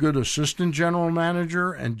really good assistant general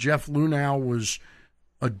manager and Jeff Lunau was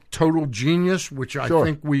a total genius, which I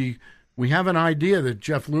think we have an idea that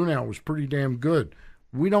Jeff Lunau was pretty damn good.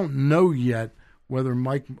 We don't know yet whether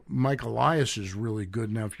Mike Elias is really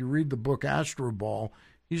good. Now, if you read the book Astro Ball,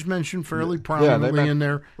 he's mentioned fairly prominently in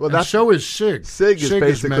there. Well, and so is Sig. Sig is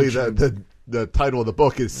basically the title of the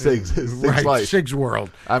book is Sig's life. Sig's World.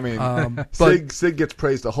 I mean, Sig gets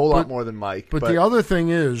praised a whole lot more than Mike. But the other thing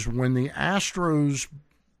is, when the Astros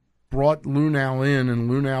brought Lunau in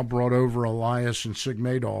and Lunau brought over Elias and Sig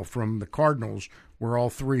Madoff from the Cardinals, where all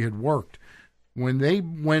three had worked, when they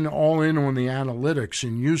went all in on the analytics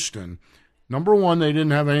in Houston, number one, they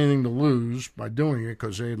didn't have anything to lose by doing it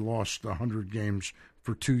because they had lost 100 games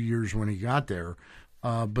for 2 years when he got there.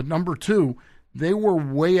 But number two, they were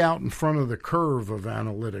way out in front of the curve of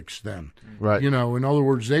analytics then. Right. In other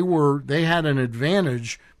words, they had an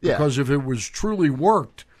advantage because if it was truly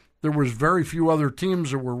worked, there was very few other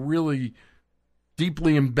teams that were really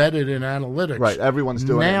deeply embedded in analytics. Right. Everyone's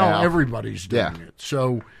doing it now. Now everybody's doing it.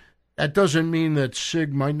 So that doesn't mean that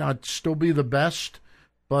Sig might not still be the best,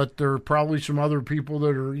 but there are probably some other people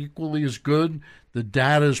that are equally as good. The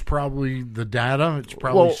data is probably the data. It's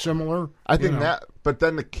probably similar. I think that, but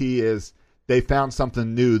then the key is they found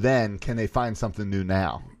something new then. Can they find something new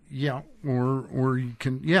now? Yeah, or you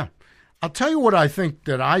can, I'll tell you what I think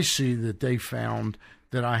that I see that they found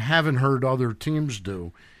that I haven't heard other teams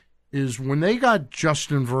do is when they got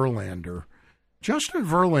Justin Verlander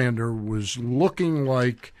was looking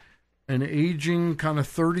like an aging kind of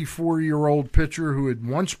 34-year-old pitcher who had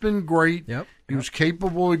once been great. Yep. He was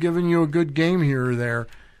capable of giving you a good game here or there.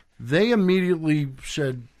 They immediately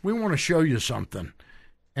said, we want to show you something.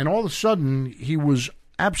 And all of a sudden, he was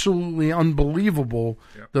absolutely unbelievable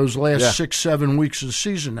those last 6-7 weeks of the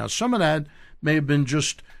season. Now, some of that may have been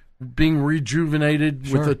just being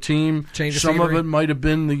rejuvenated with the team. Change of some scenery. of it might have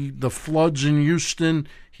been the floods in Houston.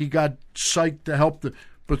 He got psyched to help.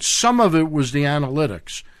 But some of it was the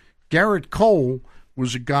analytics. Garrett Cole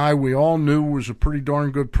was a guy we all knew was a pretty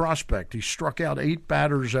darn good prospect. He struck out 8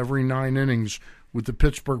 batters every 9 innings with the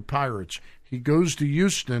Pittsburgh Pirates. He goes to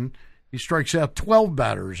Houston. He strikes out 12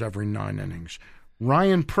 batters every 9 innings.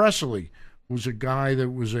 Ryan Presley was a guy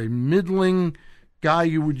that was a middling guy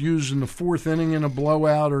you would use in the 4th inning in a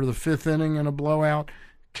blowout or the 5th inning in a blowout.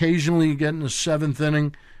 Occasionally you get in the 7th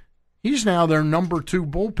inning. He's now their number 2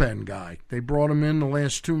 bullpen guy. They brought him in the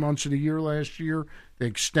last 2 months of the year last year. They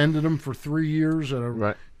extended him for 3 years at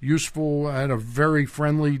a at a very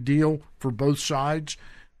friendly deal for both sides.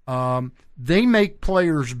 They make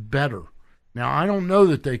players better. Now, I don't know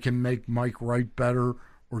that they can make Mike Wright better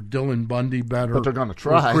or Dylan Bundy better. But they're going to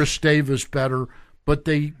try. Or Chris Davis better. But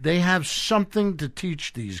they have something to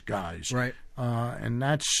teach these guys. Right. And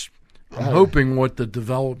that's, I'm hoping, what the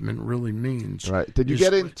development really means. Right. Did you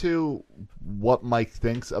get into what Mike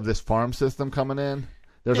thinks of this farm system coming in?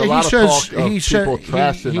 There's a Yeah, lot of talk of people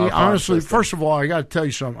trashing our farm honestly, system. first of all, I got to tell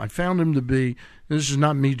you something. I found him to be, this is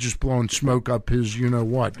not me just blowing smoke up his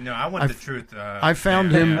you-know-what. No, I want the truth. I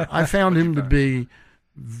found him to be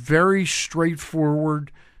very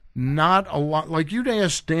straightforward, not a lot. Like you'd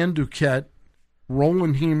ask Dan Duquette,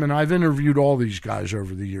 Roland Heeman, I've interviewed all these guys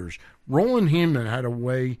over the years. Roland Heeman had a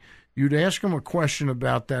way, you'd ask him a question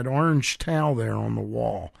about that orange towel there on the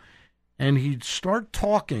wall, and he'd start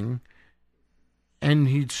talking, and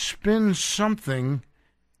he'd spin something,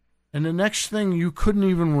 and the next thing you couldn't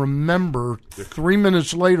even remember 3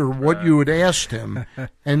 minutes later what you had asked him,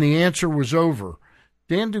 and the answer was over.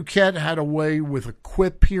 Dan Duquette had a way with a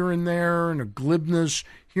quip here and there and a glibness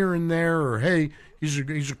here and there, or, hey, he's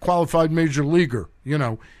a qualified major leaguer. You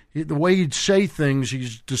know, the way he'd say things,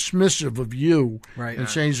 he's dismissive of you and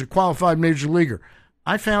saying he's a qualified major leaguer.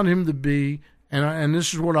 I found him to be, and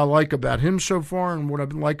this is what I like about him so far and what I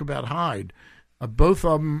like about Hyde, both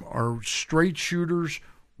of them are straight shooters.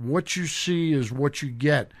 What you see is what you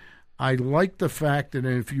get. I like the fact that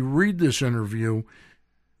if you read this interview,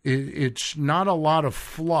 it's not a lot of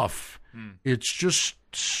fluff. It's just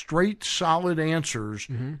straight, solid answers,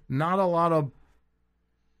 not a lot of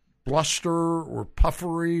bluster or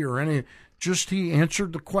puffery or any. Just he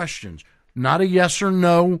answered the questions. Not a yes or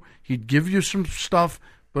no. He'd give you some stuff,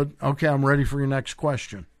 but, okay, I'm ready for your next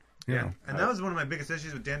question. Yeah, and that was one of my biggest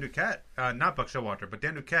issues with Dan Duquette. Not Buck Showalter, but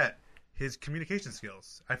Dan Duquette, his communication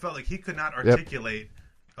skills. I felt like he could not articulate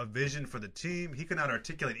a vision for the team. He could not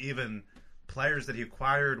articulate even players that he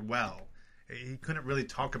acquired well. He couldn't really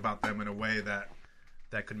talk about them in a way that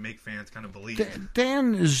could make fans kind of believe.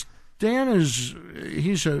 Dan is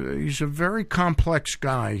he's a very complex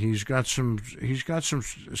guy. He's got some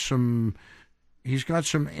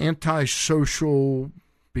antisocial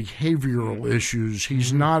behavioral issues.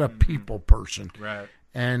 He's not a people person. Right.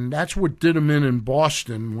 And that's what did him in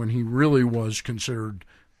Boston when he really was considered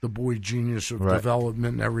the boy genius of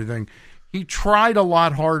development and everything. He tried a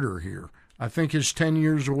lot harder here. I think his 10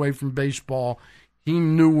 years away from baseball, he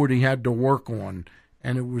knew what he had to work on,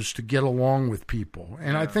 and it was to get along with people.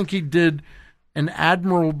 And I think he did an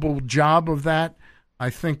admirable job of that. I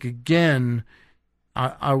think, again,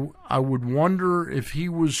 I would wonder if he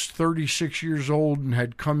was 36 years old and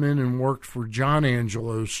had come in and worked for John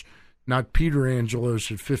Angelos, not Peter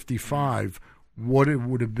Angelos at 55, what it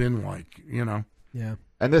would have been like, you know? Yeah.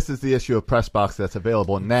 And this is the issue of Press Box that's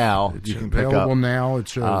available now. It's you can pick up. available now.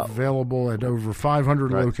 It's available at over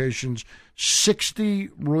 500 locations, 60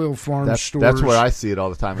 Royal Farms stores. That's where I see it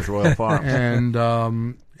all the time is Royal Farms.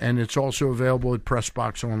 And it's also available at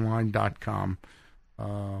PressBoxOnline.com.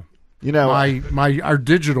 You know, our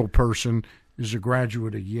digital person is a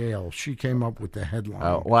graduate of Yale. She came up with the headline.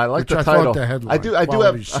 Oh, well, I like the I title. thought the headline. I do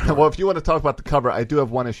have. Well, if you want to talk about the cover, I do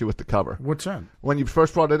have one issue with the cover. What's that? When you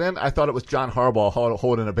first brought it in, I thought it was John Harbaugh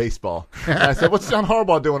holding a baseball. And I said, "What's John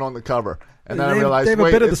Harbaugh doing on the cover?" And then I realized, they have a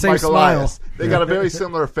bit of the it's same Mike smile. Elias. They got a very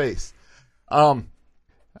similar face.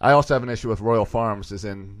 I also have an issue with Royal Farms, as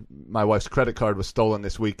in my wife's credit card was stolen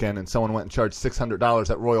this weekend, and someone went and charged $600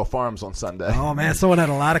 at Royal Farms on Sunday. Oh, man, someone had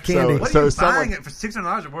a lot of candy. What are you buying it for $600 at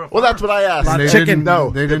Royal Farms? Well, that's what I asked. Lot of They chicken. didn't- No,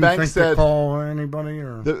 they the didn't bank think said- to call anybody,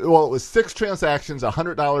 or Well, it was 6 transactions,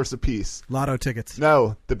 $100 apiece. Lotto tickets.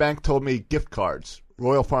 No, the bank told me gift cards.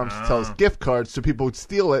 Royal Farms sells gift cards, so people would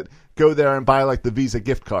steal it, go there and buy like the Visa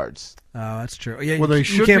gift cards. Oh, that's true. Yeah, well, they you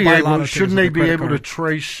should can't be buy able. lotto Shouldn't tickets they with a be credit able to card.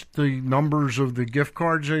 trace the numbers of the gift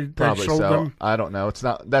cards they Probably sold so. them? I don't know. It's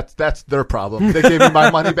not. That's their problem. They gave me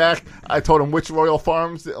my money back. I told them which Royal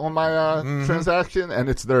Farms on my transaction, and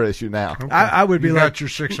it's their issue now. I would be You like, got your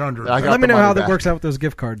 600. I got let me the know money how that back. works out with those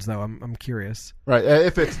gift cards, though. I'm curious. Right.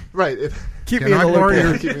 If it's right. If Keep Can me in I the borrow loop.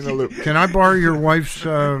 your- keep me in the loop. Can I borrow your wife's?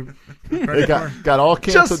 It got all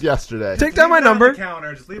canceled Just yesterday. Take down my Leave it on number. the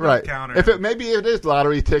counter. Just leave it on Right. the counter. Maybe it is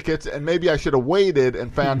lottery tickets, and maybe I should have waited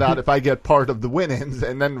and found out if I get part of the win-ins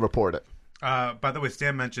and then report it. By the way,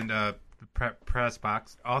 Stan mentioned press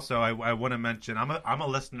box. Also, I want to mention I'm a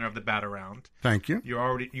listener of the Bat Around. Thank you. You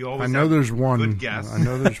always I know have there's one. good guests. I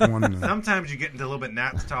know there's one. Sometimes you get into a little bit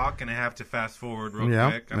Nats talk, and I have to fast forward real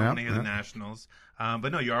quick. I don't want to hear the Nationals.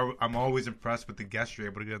 But no, I'm always impressed with the guests you're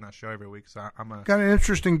able to get on that show every week. So got an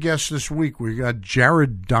interesting guest this week. We got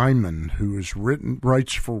Jared Diamond, who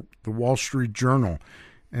writes for the Wall Street Journal,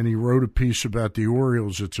 and he wrote a piece about the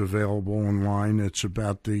Orioles. It's available online. It's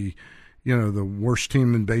about the worst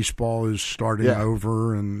team in baseball is starting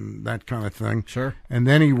over and that kind of thing. Sure. And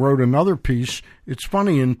then he wrote another piece. It's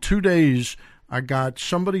funny, in 2 days,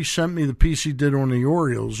 somebody sent me the piece he did on the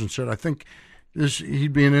Orioles and said, I think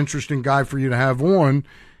he'd be an interesting guy for you to have on.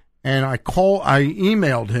 And I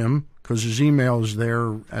emailed him, because his email is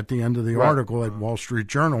there at the end of the article at Wall Street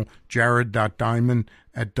Journal,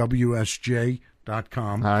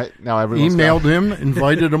 jared.diamond@wsj.com. All right, now everyone's emailed him,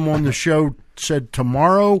 invited him on the show, said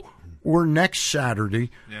tomorrow or next Saturday.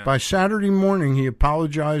 Yeah. By Saturday morning, he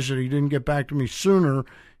apologized that he didn't get back to me sooner.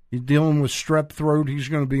 He's dealing with strep throat. He's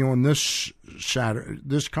going to be on this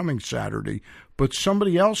coming Saturday. But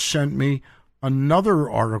somebody else sent me another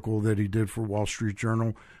article that he did for Wall Street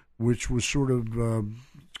Journal, which was sort of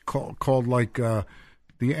called like the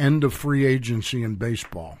end of free agency in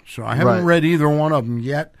baseball. So I haven't read either one of them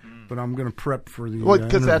yet, but I'm going to prep for the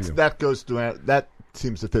because interview. that goes to that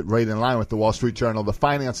seems to fit right in line with the Wall Street Journal. The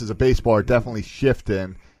finances of baseball are definitely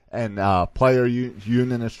shifting, and player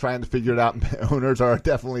union is trying to figure it out, and owners are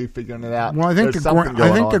definitely figuring it out. Well, I think There's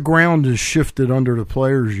the ground is shifted under the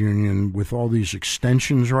players union with all these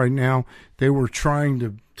extensions right now. They were trying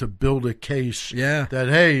to build a case that,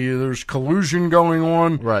 hey, there's collusion going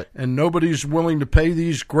on, and nobody's willing to pay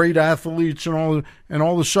these great athletes, and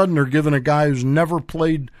all of a sudden they're giving a guy who's never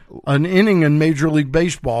played an inning in Major League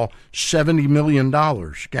Baseball $70 million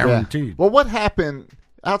guaranteed. Yeah. Well, what happened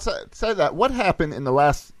outside that? What happened in the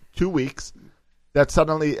last 2 weeks that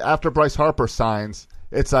suddenly, after Bryce Harper signs,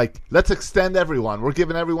 it's like, let's extend everyone. We're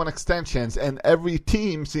giving everyone extensions, and every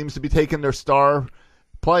team seems to be taking their star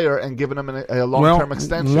player and giving them a long-term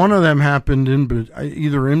extension. One of them happened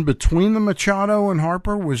either in between the Machado and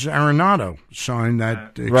Harper. Was Arenado signed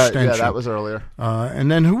that extension? Right, yeah, that was earlier.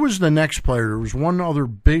 And then who was the next player? There was one other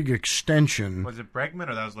big extension. Was it Bregman,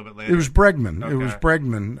 or that was a little bit later? It was Bregman. Okay. It was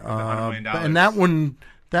Bregman. $100 million. And that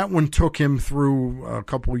one took him through a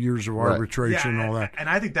couple of years of arbitration and all that. And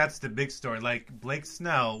I think that's the big story. Like Blake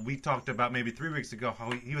Snell, we talked about maybe 3 weeks ago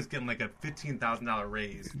how he was getting like a $15,000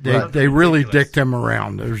 raise. They really dicked him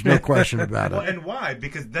around. There's no question about it. Well, and why?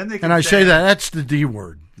 Because then they can and I say that's the D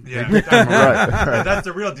word. Yeah, that's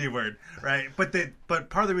the real D word, right? But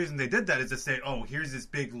part of the reason they did that is to say, oh, here's this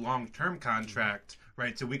big long-term contract,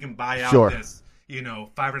 right? So we can buy out this,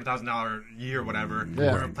 $500,000 a year, whatever,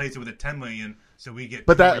 or replace it with a $10 million. So we get,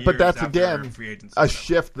 but that's again free agency, a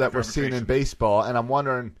shift that we're seeing in baseball, and I'm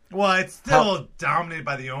wondering. Well, it's still dominated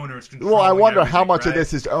by the owners. Well, I wonder how much of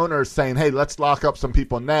this is owners saying, "Hey, let's lock up some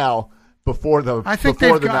people now before the." I think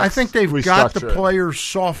they've got the players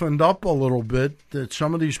softened up a little bit. That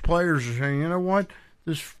some of these players are saying, you know what,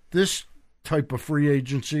 this type of free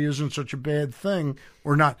agency isn't such a bad thing,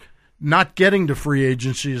 or not getting to free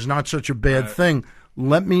agency is not such a bad thing.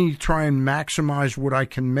 Let me try and maximize what I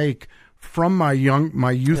can make from my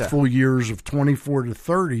youthful years of 24 to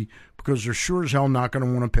 30, because they're sure as hell not going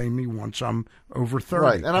to want to pay me once I'm over 30.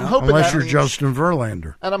 Right, and I'm hoping unless you're Justin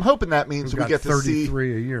Verlander. And I'm hoping that means we get to see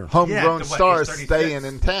 33 a year. Homegrown stars staying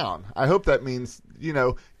in town. I hope that means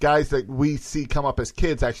guys that we see come up as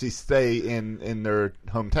kids actually stay in their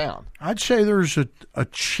hometown. I'd say there's a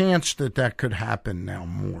chance that could happen now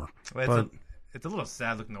more. Well, it's a little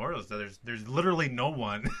sad looking the Orioles, though. There's literally no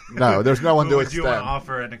one. No, there's no one to extend. Would you want to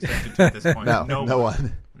offer an extension to at this point? No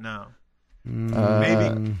one. No.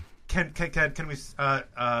 Maybe can we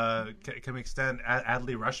extend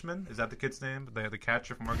Adley Rutschman? Is that the kid's name? The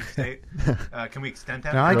catcher from Oregon State. Can we extend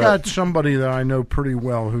him? Now I got somebody that I know pretty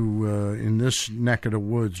well who in this neck of the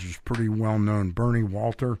woods is pretty well known. Bernie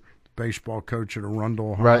Walter, baseball coach at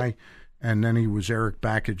Arundel High, and then he was Eric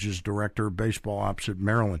Backage's director of baseball ops at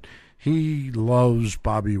Maryland. He loves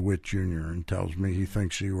Bobby Witt Jr. and tells me he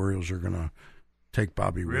thinks the Orioles are going to take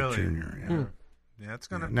Bobby Witt Jr. Yeah. Yeah, it's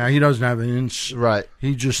gonna. Now he doesn't have an right.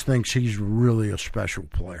 He just thinks he's really a special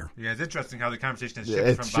player. Yeah, it's interesting how the conversation has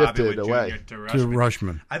shifted from Bobby Witt Jr. to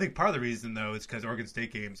Rutschman. I think part of the reason though is because Oregon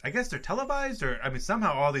State games, I guess they're televised, or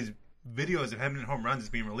somehow all these videos of him and home runs is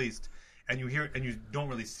being released, and you hear and you don't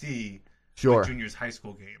really see Witt Jr.'s high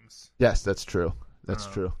school games. Yes, that's true. That's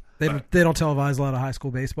true. They don't televise a lot of high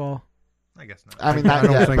school baseball. I guess not. I mean, not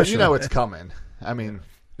yet, but so. It's coming. I mean,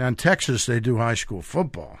 now in Texas they do high school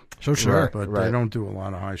football. So sure, but they don't do a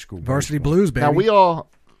lot of high school varsity baseball. blues, baby. Now we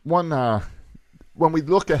all when we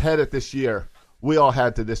look ahead at this year, we all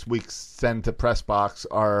had to this week send to Press Box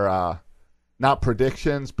our not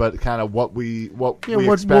predictions, but kind of what we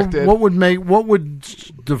expected. What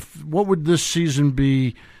would this season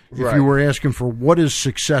be if Right. you were asking for what is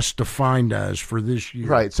success defined as for this year?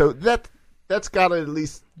 Right. So that's got to at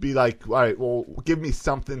least be like, all right, well, give me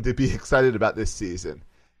something to be excited about this season.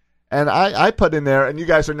 And I put in there, and you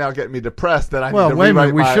guys are now getting me depressed that I need to Wait a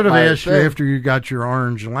minute. rewrite We my- should have my asked you thing. after you got your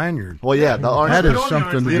orange lanyard. Well, yeah, the orange. That Put is on the something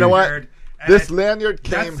orange to You be- know what? lanyard, and This lanyard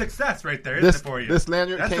came. That's success right there, isn't it, for you? This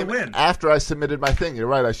lanyard That's came the win. after I submitted my thing. You're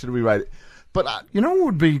right. I should rewrite it. But You know what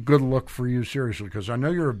would be a good look for you, seriously, because I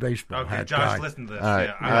know you're a baseball Okay, hat Josh, guy. listen to this. All right.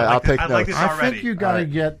 Yeah, All right, I'll take I like notes. this I already. think you got to All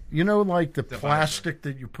right. get, like the Divisor. plastic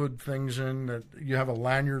that you put things in. That you have a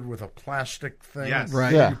lanyard with a plastic thing. Yes.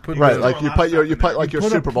 Right. yeah, You put right. the- Like you put your like your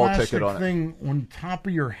put Super Bowl a plastic ticket on it thing on top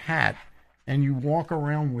of your hat, and you walk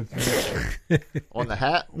around with it on the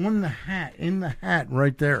hat. on the hat, in the hat,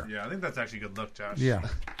 right there. Yeah, I think that's actually a good look, Josh. Yeah.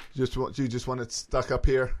 You just want it stuck up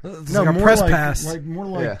here. It's like a more press like, pass. more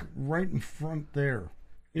like Yeah. right in front there,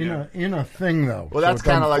 in Yeah. a thing though. Well, so that's it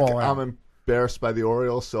doesn't kind of like fall out. I'm embarrassed by the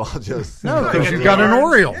Orioles, so I'll just No, Like because in you the got an orange.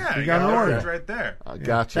 Oriole. Yeah, You got an orange Oriole. right there. I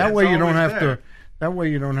got you. That way you don't always have there. to. That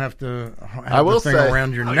way you don't have to have I will the thing say-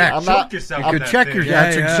 around your Oh, neck. you I'm choke not- yourself You with could that check thing. your. Yeah,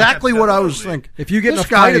 That's yeah. exactly what I was Absolutely. thinking. If you get in This a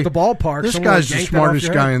fight guy- at the ballpark, this someone guy's will the yank that off smartest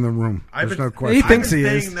your guy head. in the room. I've There's been, no question. He I've thinks been he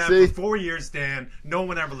saying is. that See? for 4 years, Dan. No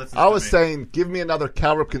one ever listens I to was me. saying, give me another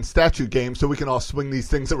Cal Ripken statue game so we can all swing these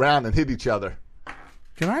things around and hit each other.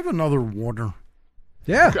 Can I have another water?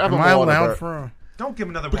 Yeah. Have Am them I all, allowed Bert. for a? Don't give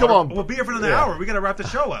him another But come water. on. We'll be here for another Yeah. hour. We got to wrap the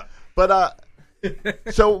show up. But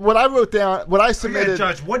so what I wrote down, what I Okay, submitted.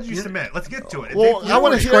 Judge, what did you submit? Let's get to it. Well, I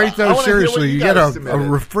wanna It's hear- great I though. wanna hear what Seriously, you you get guys a submitted.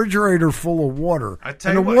 refrigerator full of water, I tell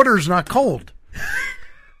and the you what. water's not cold.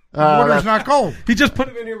 The water's not cold. He just put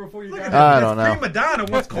it in here before you Look got at here. I this. don't This know. prima donna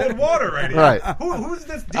wants cold water right here. Right. Who's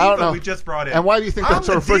this I don't diva know. we just brought in? And why do you think I'm that's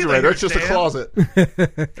a the diva refrigerator? here, It's just a Stan. closet.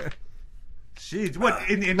 Jeez, what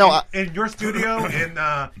in No, your studio in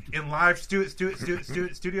live studio We don't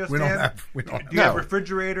Stan? have. We don't. Do you have No.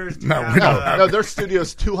 refrigerators? Do you No, have, we don't. No, their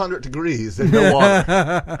studio's 200 degrees and no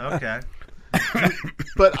water. Okay.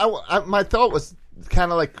 But my thought was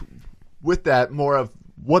kind of like with that more of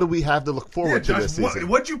what do we have to look forward to Josh, this season?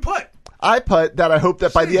 what'd you put? I put that I hope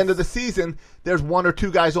that by the Jeez. end of the season, there's one or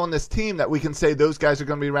two guys on this team that we can say those guys are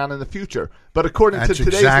going to be around in the future. But according That's to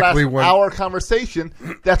today's exactly last what- hour conversation,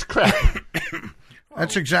 that's crap.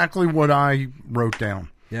 That's exactly what I wrote down.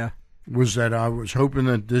 Yeah. Was that I was hoping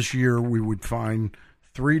that this year we would find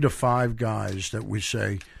 3 to 5 guys that we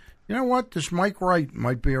say, you know what, this Mike Wright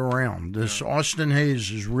might be around. This Austin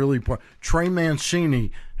Hayes is really Trey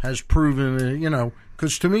Mancini has proven,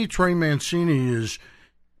 because to me Trey Mancini is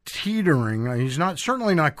teetering. He's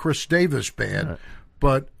certainly not Chris Davis bad,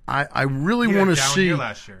 but I really He had want a to down see. year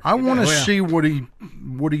last year. I want to Oh, yeah. see what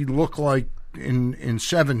he looked like in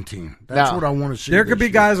 17. That's Now, what I want to see. There could this be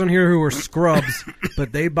year. guys on here who are scrubs,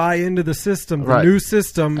 but they buy into the system, the Right. new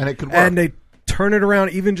system, And it could work. and they turn it around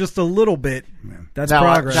even just a little bit. That's Now,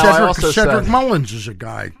 progress. now I Cedric, also Cedric said- Mullins is a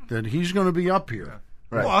guy that he's going to be up here.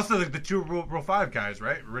 Right. Well, also the two Rule 5 guys,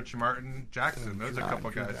 right? Rich Martin, Jackson. Those are a couple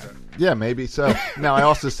guys. Yeah, maybe so. Now, I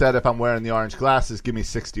also said if I'm wearing the orange glasses, give me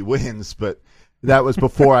 60 wins, but that was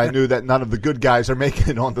before I knew that none of the good guys are making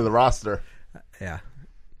it onto the roster. Yeah.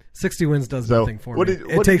 60 wins does So, nothing for what me. did-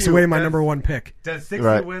 It what takes did you- away my Does- number one pick. Does 60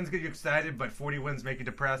 Right. wins get you excited, but 40 wins make you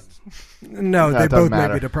depressed? No, No, they it doesn't both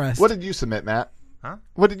matter. make me depressed. What did you submit, Matt? Huh?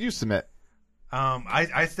 What did you submit?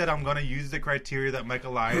 I said I'm going to use the criteria that Mike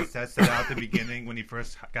Elias has set out at the beginning when he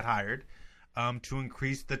first got hired to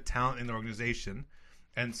increase the talent in the organization.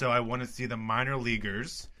 And so I want to see the minor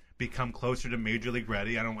leaguers become closer to major league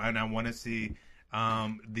ready. I want to see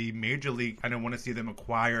the major league. I don't want to see them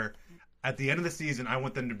acquire at the end of the season. I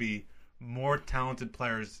want them to be more talented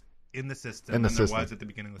players in the system In the than system. there was at the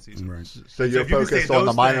beginning of the season. Right. So you're if you can say focused on the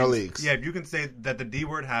those minor things- leagues. Yeah, if you can say that the D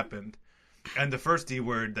word happened, and the first D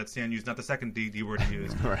word that Stan used, not the second D word he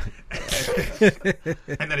used, Right.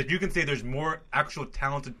 and that if you can say there's more actual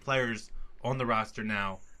talented players on the roster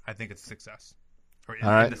now, I think it's success. Or in,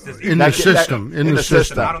 All right. in the system. In the That- system. In the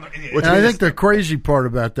system. Not on the- Which And I means- think the crazy part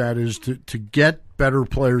about that is to get better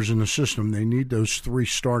players in the system, they need those 3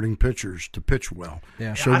 starting pitchers to pitch well.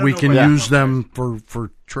 Yeah. I So don't we know can where that use comes them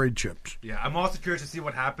for trade chips. Yeah, I'm also curious to see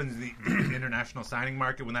what happens in the international signing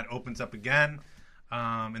market when that opens up again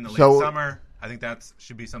in the late So- summer. I think that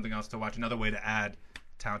should be something else to watch. Another way to add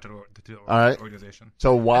talent to the All right. organization.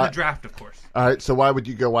 So And why? the draft, of course. All right. So why would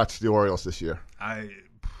you go watch the Orioles this year?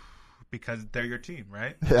 Because they're your team,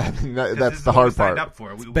 right? I mean, 'Cause this that's is the what we hard signed part. up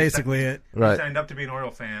for. We Basically it. we Right. signed up to be an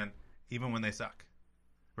Oriole fan, even when they suck.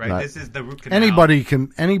 right? Right. This is the root canal.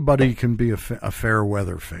 Anybody can be a fair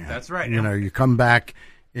weather fan. That's right. You know, you come back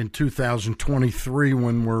in 2023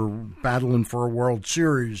 when we're battling for a World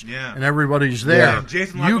Series, Yeah. and everybody's there. Yeah,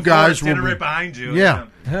 Jason La You Canfora guys will standing be, right behind you. yeah.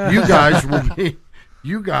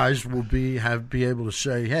 You guys will be able to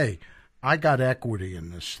say, "Hey, I got equity in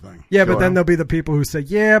this thing." Yeah, but Sure. then there'll be the people who say,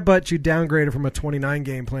 "Yeah, but you downgraded from a 29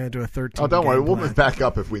 game plan to a 13." Oh, don't worry. game We'll plan. move back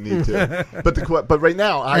up if we need to. but right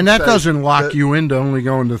now, And that doesn't lock you into only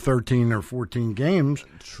going to 13 or 14 games.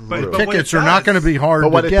 But what Tickets it are not does- going to be hard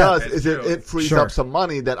But what to it get. does That's is true. it frees Sure. up some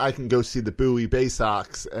money that I can go see the Bowie Bay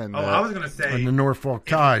Sox and Oh, I was going to say And the Norfolk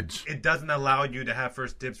Tides. it doesn't allow you to have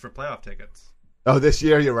first dibs for playoff tickets. this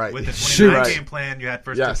year you're right. With the Shoot. 29 Right. game plan, you had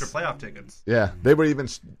first Yes. dibs for playoff tickets. Yeah, they were even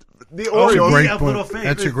the Oh, Orioles. yeah. Great have point. little faith.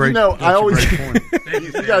 That's a great. You know, that's I a always- great point. Thank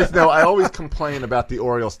You guys know I always complain about the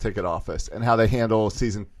Orioles ticket office and how they handle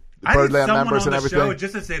season I need Birdland someone members on and the show everything.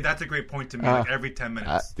 just to say that's a great point to me like every 10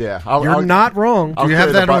 minutes. Yeah, You're not wrong. I'll Do you have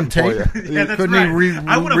create a that on button for tape? you. Yeah, that's Couldn't right. he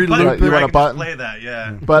I want a reloop button it? You where want I a can button? just play that,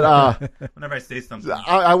 yeah. But Whenever I say something.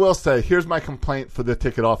 I will say, here's my complaint for the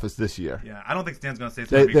ticket office this year. Yeah, I don't think Stan's going to say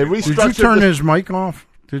They something. Did you restructured turn this- his mic off?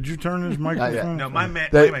 Did you turn his microphone? No, my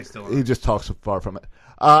They- mic's still he on. just talks far from it.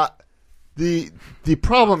 The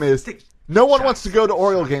problem is Stick no one shots. wants to go to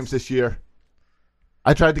Oriole games this year.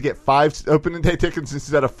 I tried to get 5 opening day tickets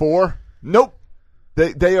instead of 4. Nope.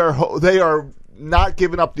 They are not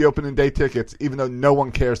giving up the opening day tickets, even though no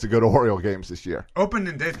one cares to go to Oriole games this year.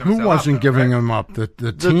 Opening day's going to Who sell wasn't out, though, giving right? him up? The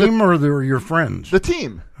team or your friends? The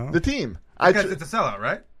team. The team. Because it's a sellout,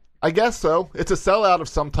 right? I guess so. It's a sellout of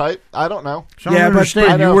some type. I don't know. So I don't Yeah, but-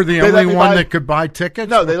 understand. I know. You were the They let only me one buy- that could buy tickets.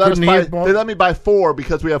 No, they let us Couldn't buy. he have bought- They let me buy 4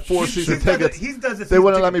 because we have 4 season tickets. He does it. They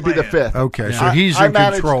wouldn't let me be the 5th. Okay, so I- he's I in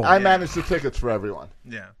managed, control. I managed the tickets for everyone.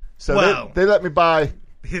 Yeah. So well, they let me buy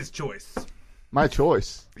his choice. my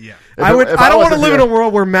choice. Yeah. If I it- would. if I don't want to wasn't live in here- a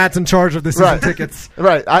world where Matt's in charge of the season Right. tickets.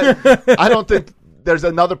 Right. I don't think there's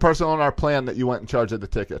another person on our plan that you went in charge of the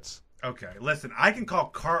tickets. Okay. Listen, I can call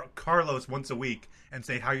Carlos once a week and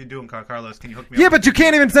say, "How you doing, Carlos? Can you hook me Yeah, up?" but you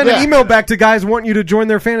can't even send Yeah. an email back to guys wanting you to join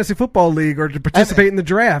their fantasy football league or to participate in the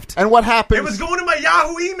draft. And what happens? It was going to my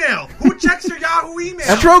Yahoo email. Who checks your Yahoo email?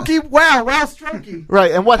 Strokey, wow, Strokey.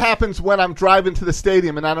 Right. And what happens when I'm driving to the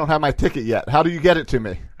stadium and I don't have my ticket yet? How do you get it to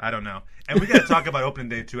me? I don't know. And we got to talk about opening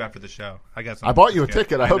day too after the show. I got. I bought you a something to ticket.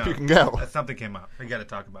 get. I hope know. you can go. Something came up. We got to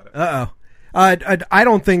talk about it. I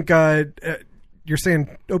don't think you're saying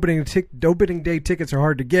opening day tickets are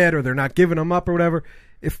hard to get or they're not giving them up or whatever.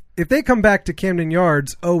 If they come back to Camden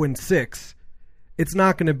Yards 0-6, it's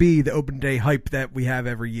not going to be the open day hype that we have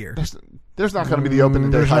every year. There's not going to be the opening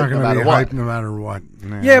day There's hype not no going to matter be what. hype no matter what.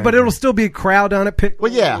 Nah, Yeah, but it'll still be a crowd down at Pitt.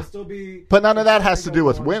 Well, yeah. It'll still be But none of that has to do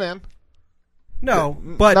with winning. no.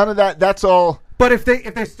 But None of that. That's all. but if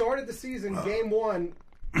they started the season game 1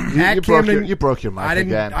 at You Camden, broke your mic I didn't.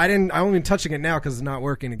 again. I'm only touching it now because it's not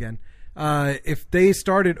working again. If they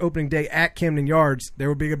started opening day at Camden Yards, there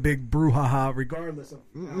would be a big brouhaha, regardless of.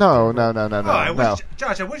 No. I no. wish,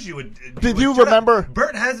 Josh, I wish you would. Did you remember-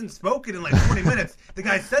 Bert hasn't spoken in like 20 minutes. The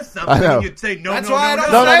guy says I something, know. and you'd say no, That's no, why I no,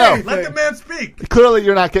 don't no. say Let anything. the man speak. Clearly,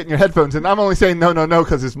 you're not getting your headphones in. I'm only saying no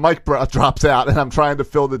because his mic drops out, and I'm trying to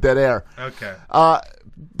fill the dead air. Okay.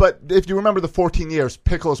 But if you remember the 14 years,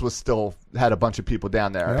 Pickles was still had a bunch of people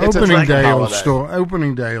down there. It's a opening drinking day will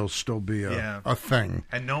holiday. still be Yeah. a thing.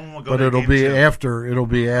 And no one will go But to it'll game be 2. after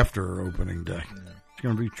opening day. It's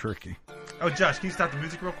going to be tricky. Oh, Josh, can you stop the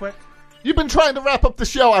music real quick? You've been trying to wrap up the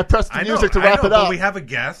show. I pressed the I know, music to I wrap know, it but up. we have a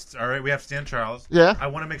guest. All right, we have Stan Charles. Yeah. I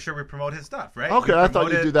want to make sure we promote his stuff, right? Okay, We I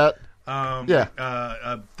thought you'd promoted, do that.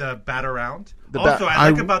 Yeah. The Bat Around. The Also, Bat- I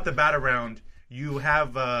like about the Bat Around, you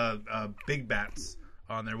have Big Bats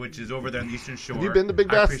on there, which is over there on the Eastern Shore. Have you been to Big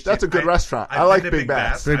I Bats? appreciate That's a it. good restaurant. I've I like been to Big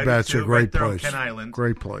Bats. Big I do Bats too, a great right there on place. Ken Island.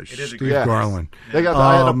 Great place. It is a Steve great Yeah. Garland. They got.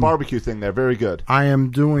 I had a barbecue thing there. Very good. I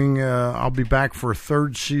am doing. I'll be back for a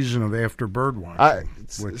 3rd season of After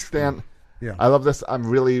Birdwatching. Stan, yeah. I love this. I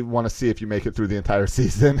really want to see if you make it through the entire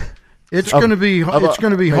season. It's going to be of- it's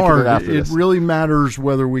going to be making it hard. after It this. really matters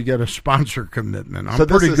whether we get a sponsor commitment. I'm So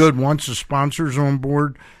this pretty is- good once the sponsor's on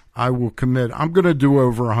board. I will commit. I'm going to do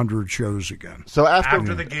over 100 shows again So after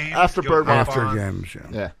the games, after you'll Birdwatch, hop after on. games. Yeah.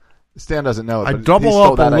 yeah. Stan doesn't know it. I but he double stole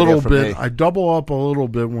up a that idea little from bit. me. I double up a little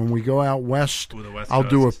bit when we go out west. Ooh, the West I'll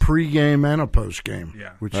do a Coast. pregame and a postgame, Yeah.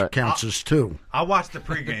 which Right. counts as 2. I'll watch the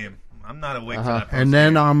pregame. I'm not awake for that. And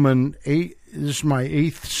then I'm an 8. This is my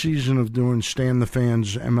 8th season of doing Stan the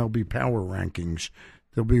Fans MLB Power Rankings.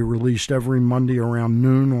 They'll be released every Monday around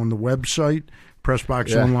noon on the website,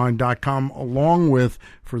 PressBoxOnline.com, along with,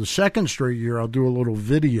 for the 2nd straight year, I'll do a little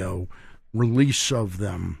video release of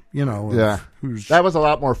them. Who's That was a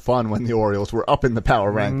lot more fun when the Orioles were up in the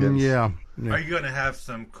power rankings. yeah. Are you going to have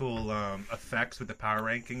some cool effects with the power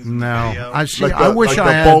rankings? No, Video? I see. Like I the- wish like I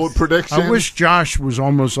the had. bold predictions? I wish Josh was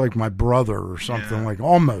almost like my brother or something. Yeah. Like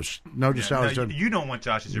almost. Notice Yeah, how I no, said. you don't want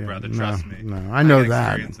Josh as your brother. Trust me. No, I know got that.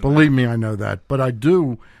 experience in Believe me, I know that. But I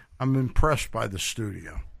do. I'm impressed by the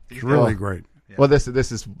studio. It's really Oh. great. Well,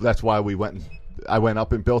 that's why I went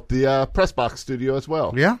up and built the press box studio as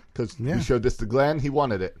well. Yeah? Because Yeah. we showed this to Glenn. He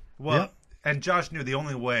wanted it. Well, and Josh knew the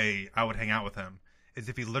only way I would hang out with him is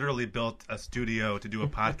if he literally built a studio to do a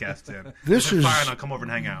podcast in. This If it's is- fine, I'll come over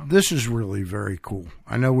and hang out. This is really very cool.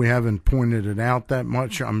 I know we haven't pointed it out that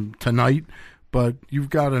much tonight, but you've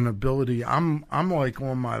got an ability. I'm like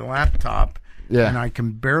on my laptop, Yeah. and I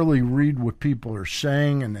can barely read what people are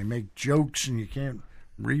saying, and they make jokes, and you can't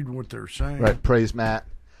read what they're saying. Right. Praise Matt.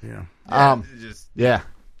 Yeah. Yeah.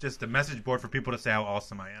 Just a message board for people to say how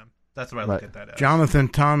awesome I am. That's what I look Right. at that as. Jonathan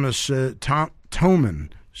Toman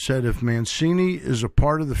said if Mancini is a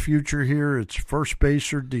part of the future here, it's first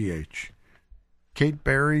base or DH. Kate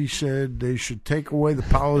Berry said they should take away the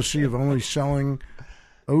policy of only selling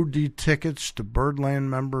OD tickets to Birdland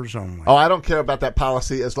members only. Oh, I don't care about that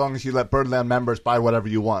policy as long as you let Birdland members buy whatever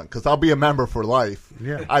you want. Because I'll be a member for life.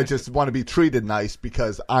 Yeah. I just want to be treated nice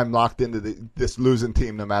because I'm locked into this losing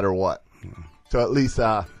team no matter what. So at least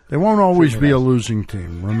They won't always be a losing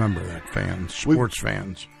team. Remember that, fans, sports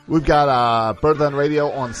fans. we've got Birdland Radio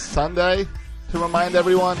on Sunday to remind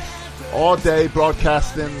everyone. All day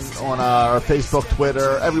broadcasting on our Facebook,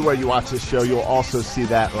 Twitter, everywhere you watch this show. You'll also see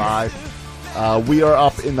that live. We are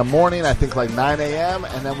up in the morning, I think like 9 a.m.,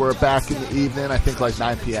 and then we're back in the evening, I think like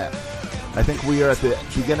 9 p.m. I think we are at the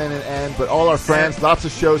beginning and end, but all our friends, lots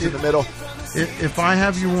of shows in the middle. If I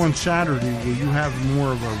have you on Saturday, will you have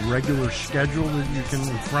more of a regular schedule that you can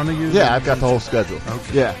in front of you? Yeah, I've got the whole schedule.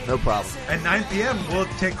 Okay. Yeah, no problem. At 9 p.m., we'll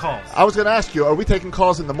take calls. I was going to ask you, are we taking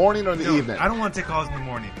calls in the morning or in the No, evening? I don't want to take calls in the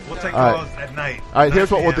morning. We'll take All right. calls at night. All right, 9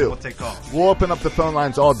 here's what we'll p.m., do. We'll take calls. We'll open up the phone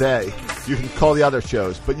lines all day. You can call the other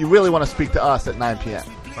shows, but you really want to speak to us at 9 p.m.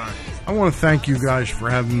 Fine. I want to thank you guys for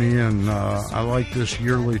having me in. I like this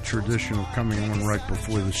yearly tradition of coming on right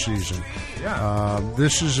before the season. Yeah.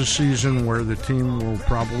 This is a season where the team will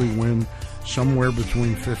probably win somewhere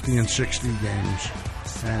between 50 and 60 games.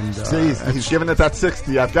 And Jeez, he's giving it that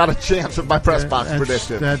 60. I've got a chance with my press box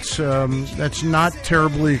prediction. That's not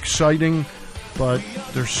terribly exciting, but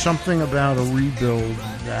there's something about a rebuild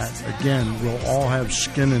that, again, we'll all have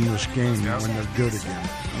skin in this game when they're good again.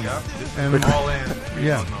 Yep. This And- is all in.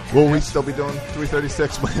 Yeah. Will we still be doing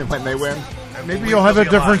 336 when they win? Maybe you'll have a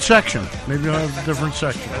different section. Maybe you'll have a different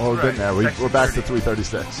section. Oh, good now. We're back to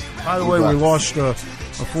 336. By the way, we lost a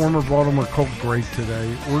former Baltimore Colt great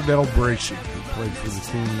today, Ordell Bracey, who played for the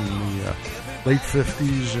team in the late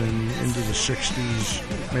 50s and into the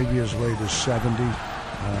 60s, maybe as late as 70,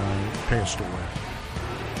 passed away.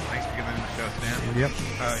 Thanks for giving me the show, Stan.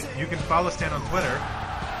 Yep. You can follow Stan on Twitter.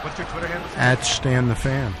 What's your Twitter handle? At Stan the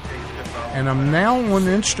Fan. And I'm now on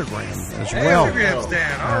Instagram as Hey, well. Instagram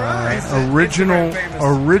Stan. All right. Instagram famous.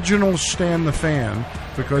 Original Stan the Fan,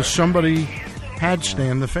 because somebody had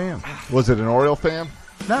Stan the Fan. Was it an Oriole fan?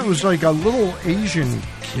 That was like a little Asian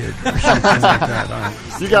kid or something like that.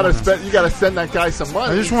 You gotta send that guy some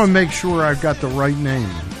money. I just want to make sure I've got the right name.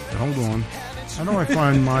 Hold on. How do I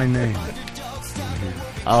find my name?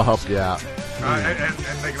 I'll help you out. And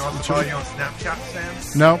they can also follow you on Snapchat,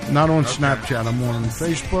 Stan? No, not on Snapchat. I'm on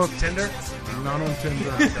Facebook. Tinder? Not on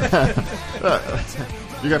Tinder.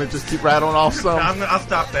 You're gonna just keep rattling off some. I'll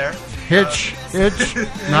stop there. Hitch.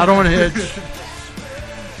 Not on Hitch.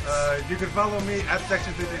 You can follow me at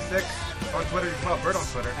Section 336 on Twitter. You can follow Bert on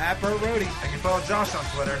Twitter. At Bert Rohde. And you can follow Josh on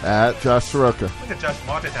Twitter. At Josh Soroka. Look at Josh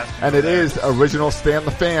multitasking. And it is Original Stan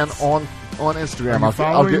the Fan on Instagram. Are you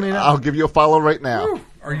following me now? I'll give you a follow right now.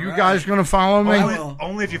 Are you guys going to follow me?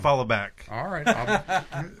 Only if you follow back. All right.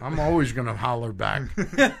 I'm always going to holler back. I'm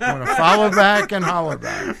going to follow back and holler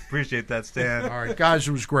back. Appreciate that, Stan. All right, guys,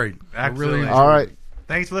 it was great. I Absolutely. really enjoyed All right. it.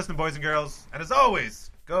 Thanks for listening, boys and girls. And as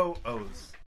always, go O's.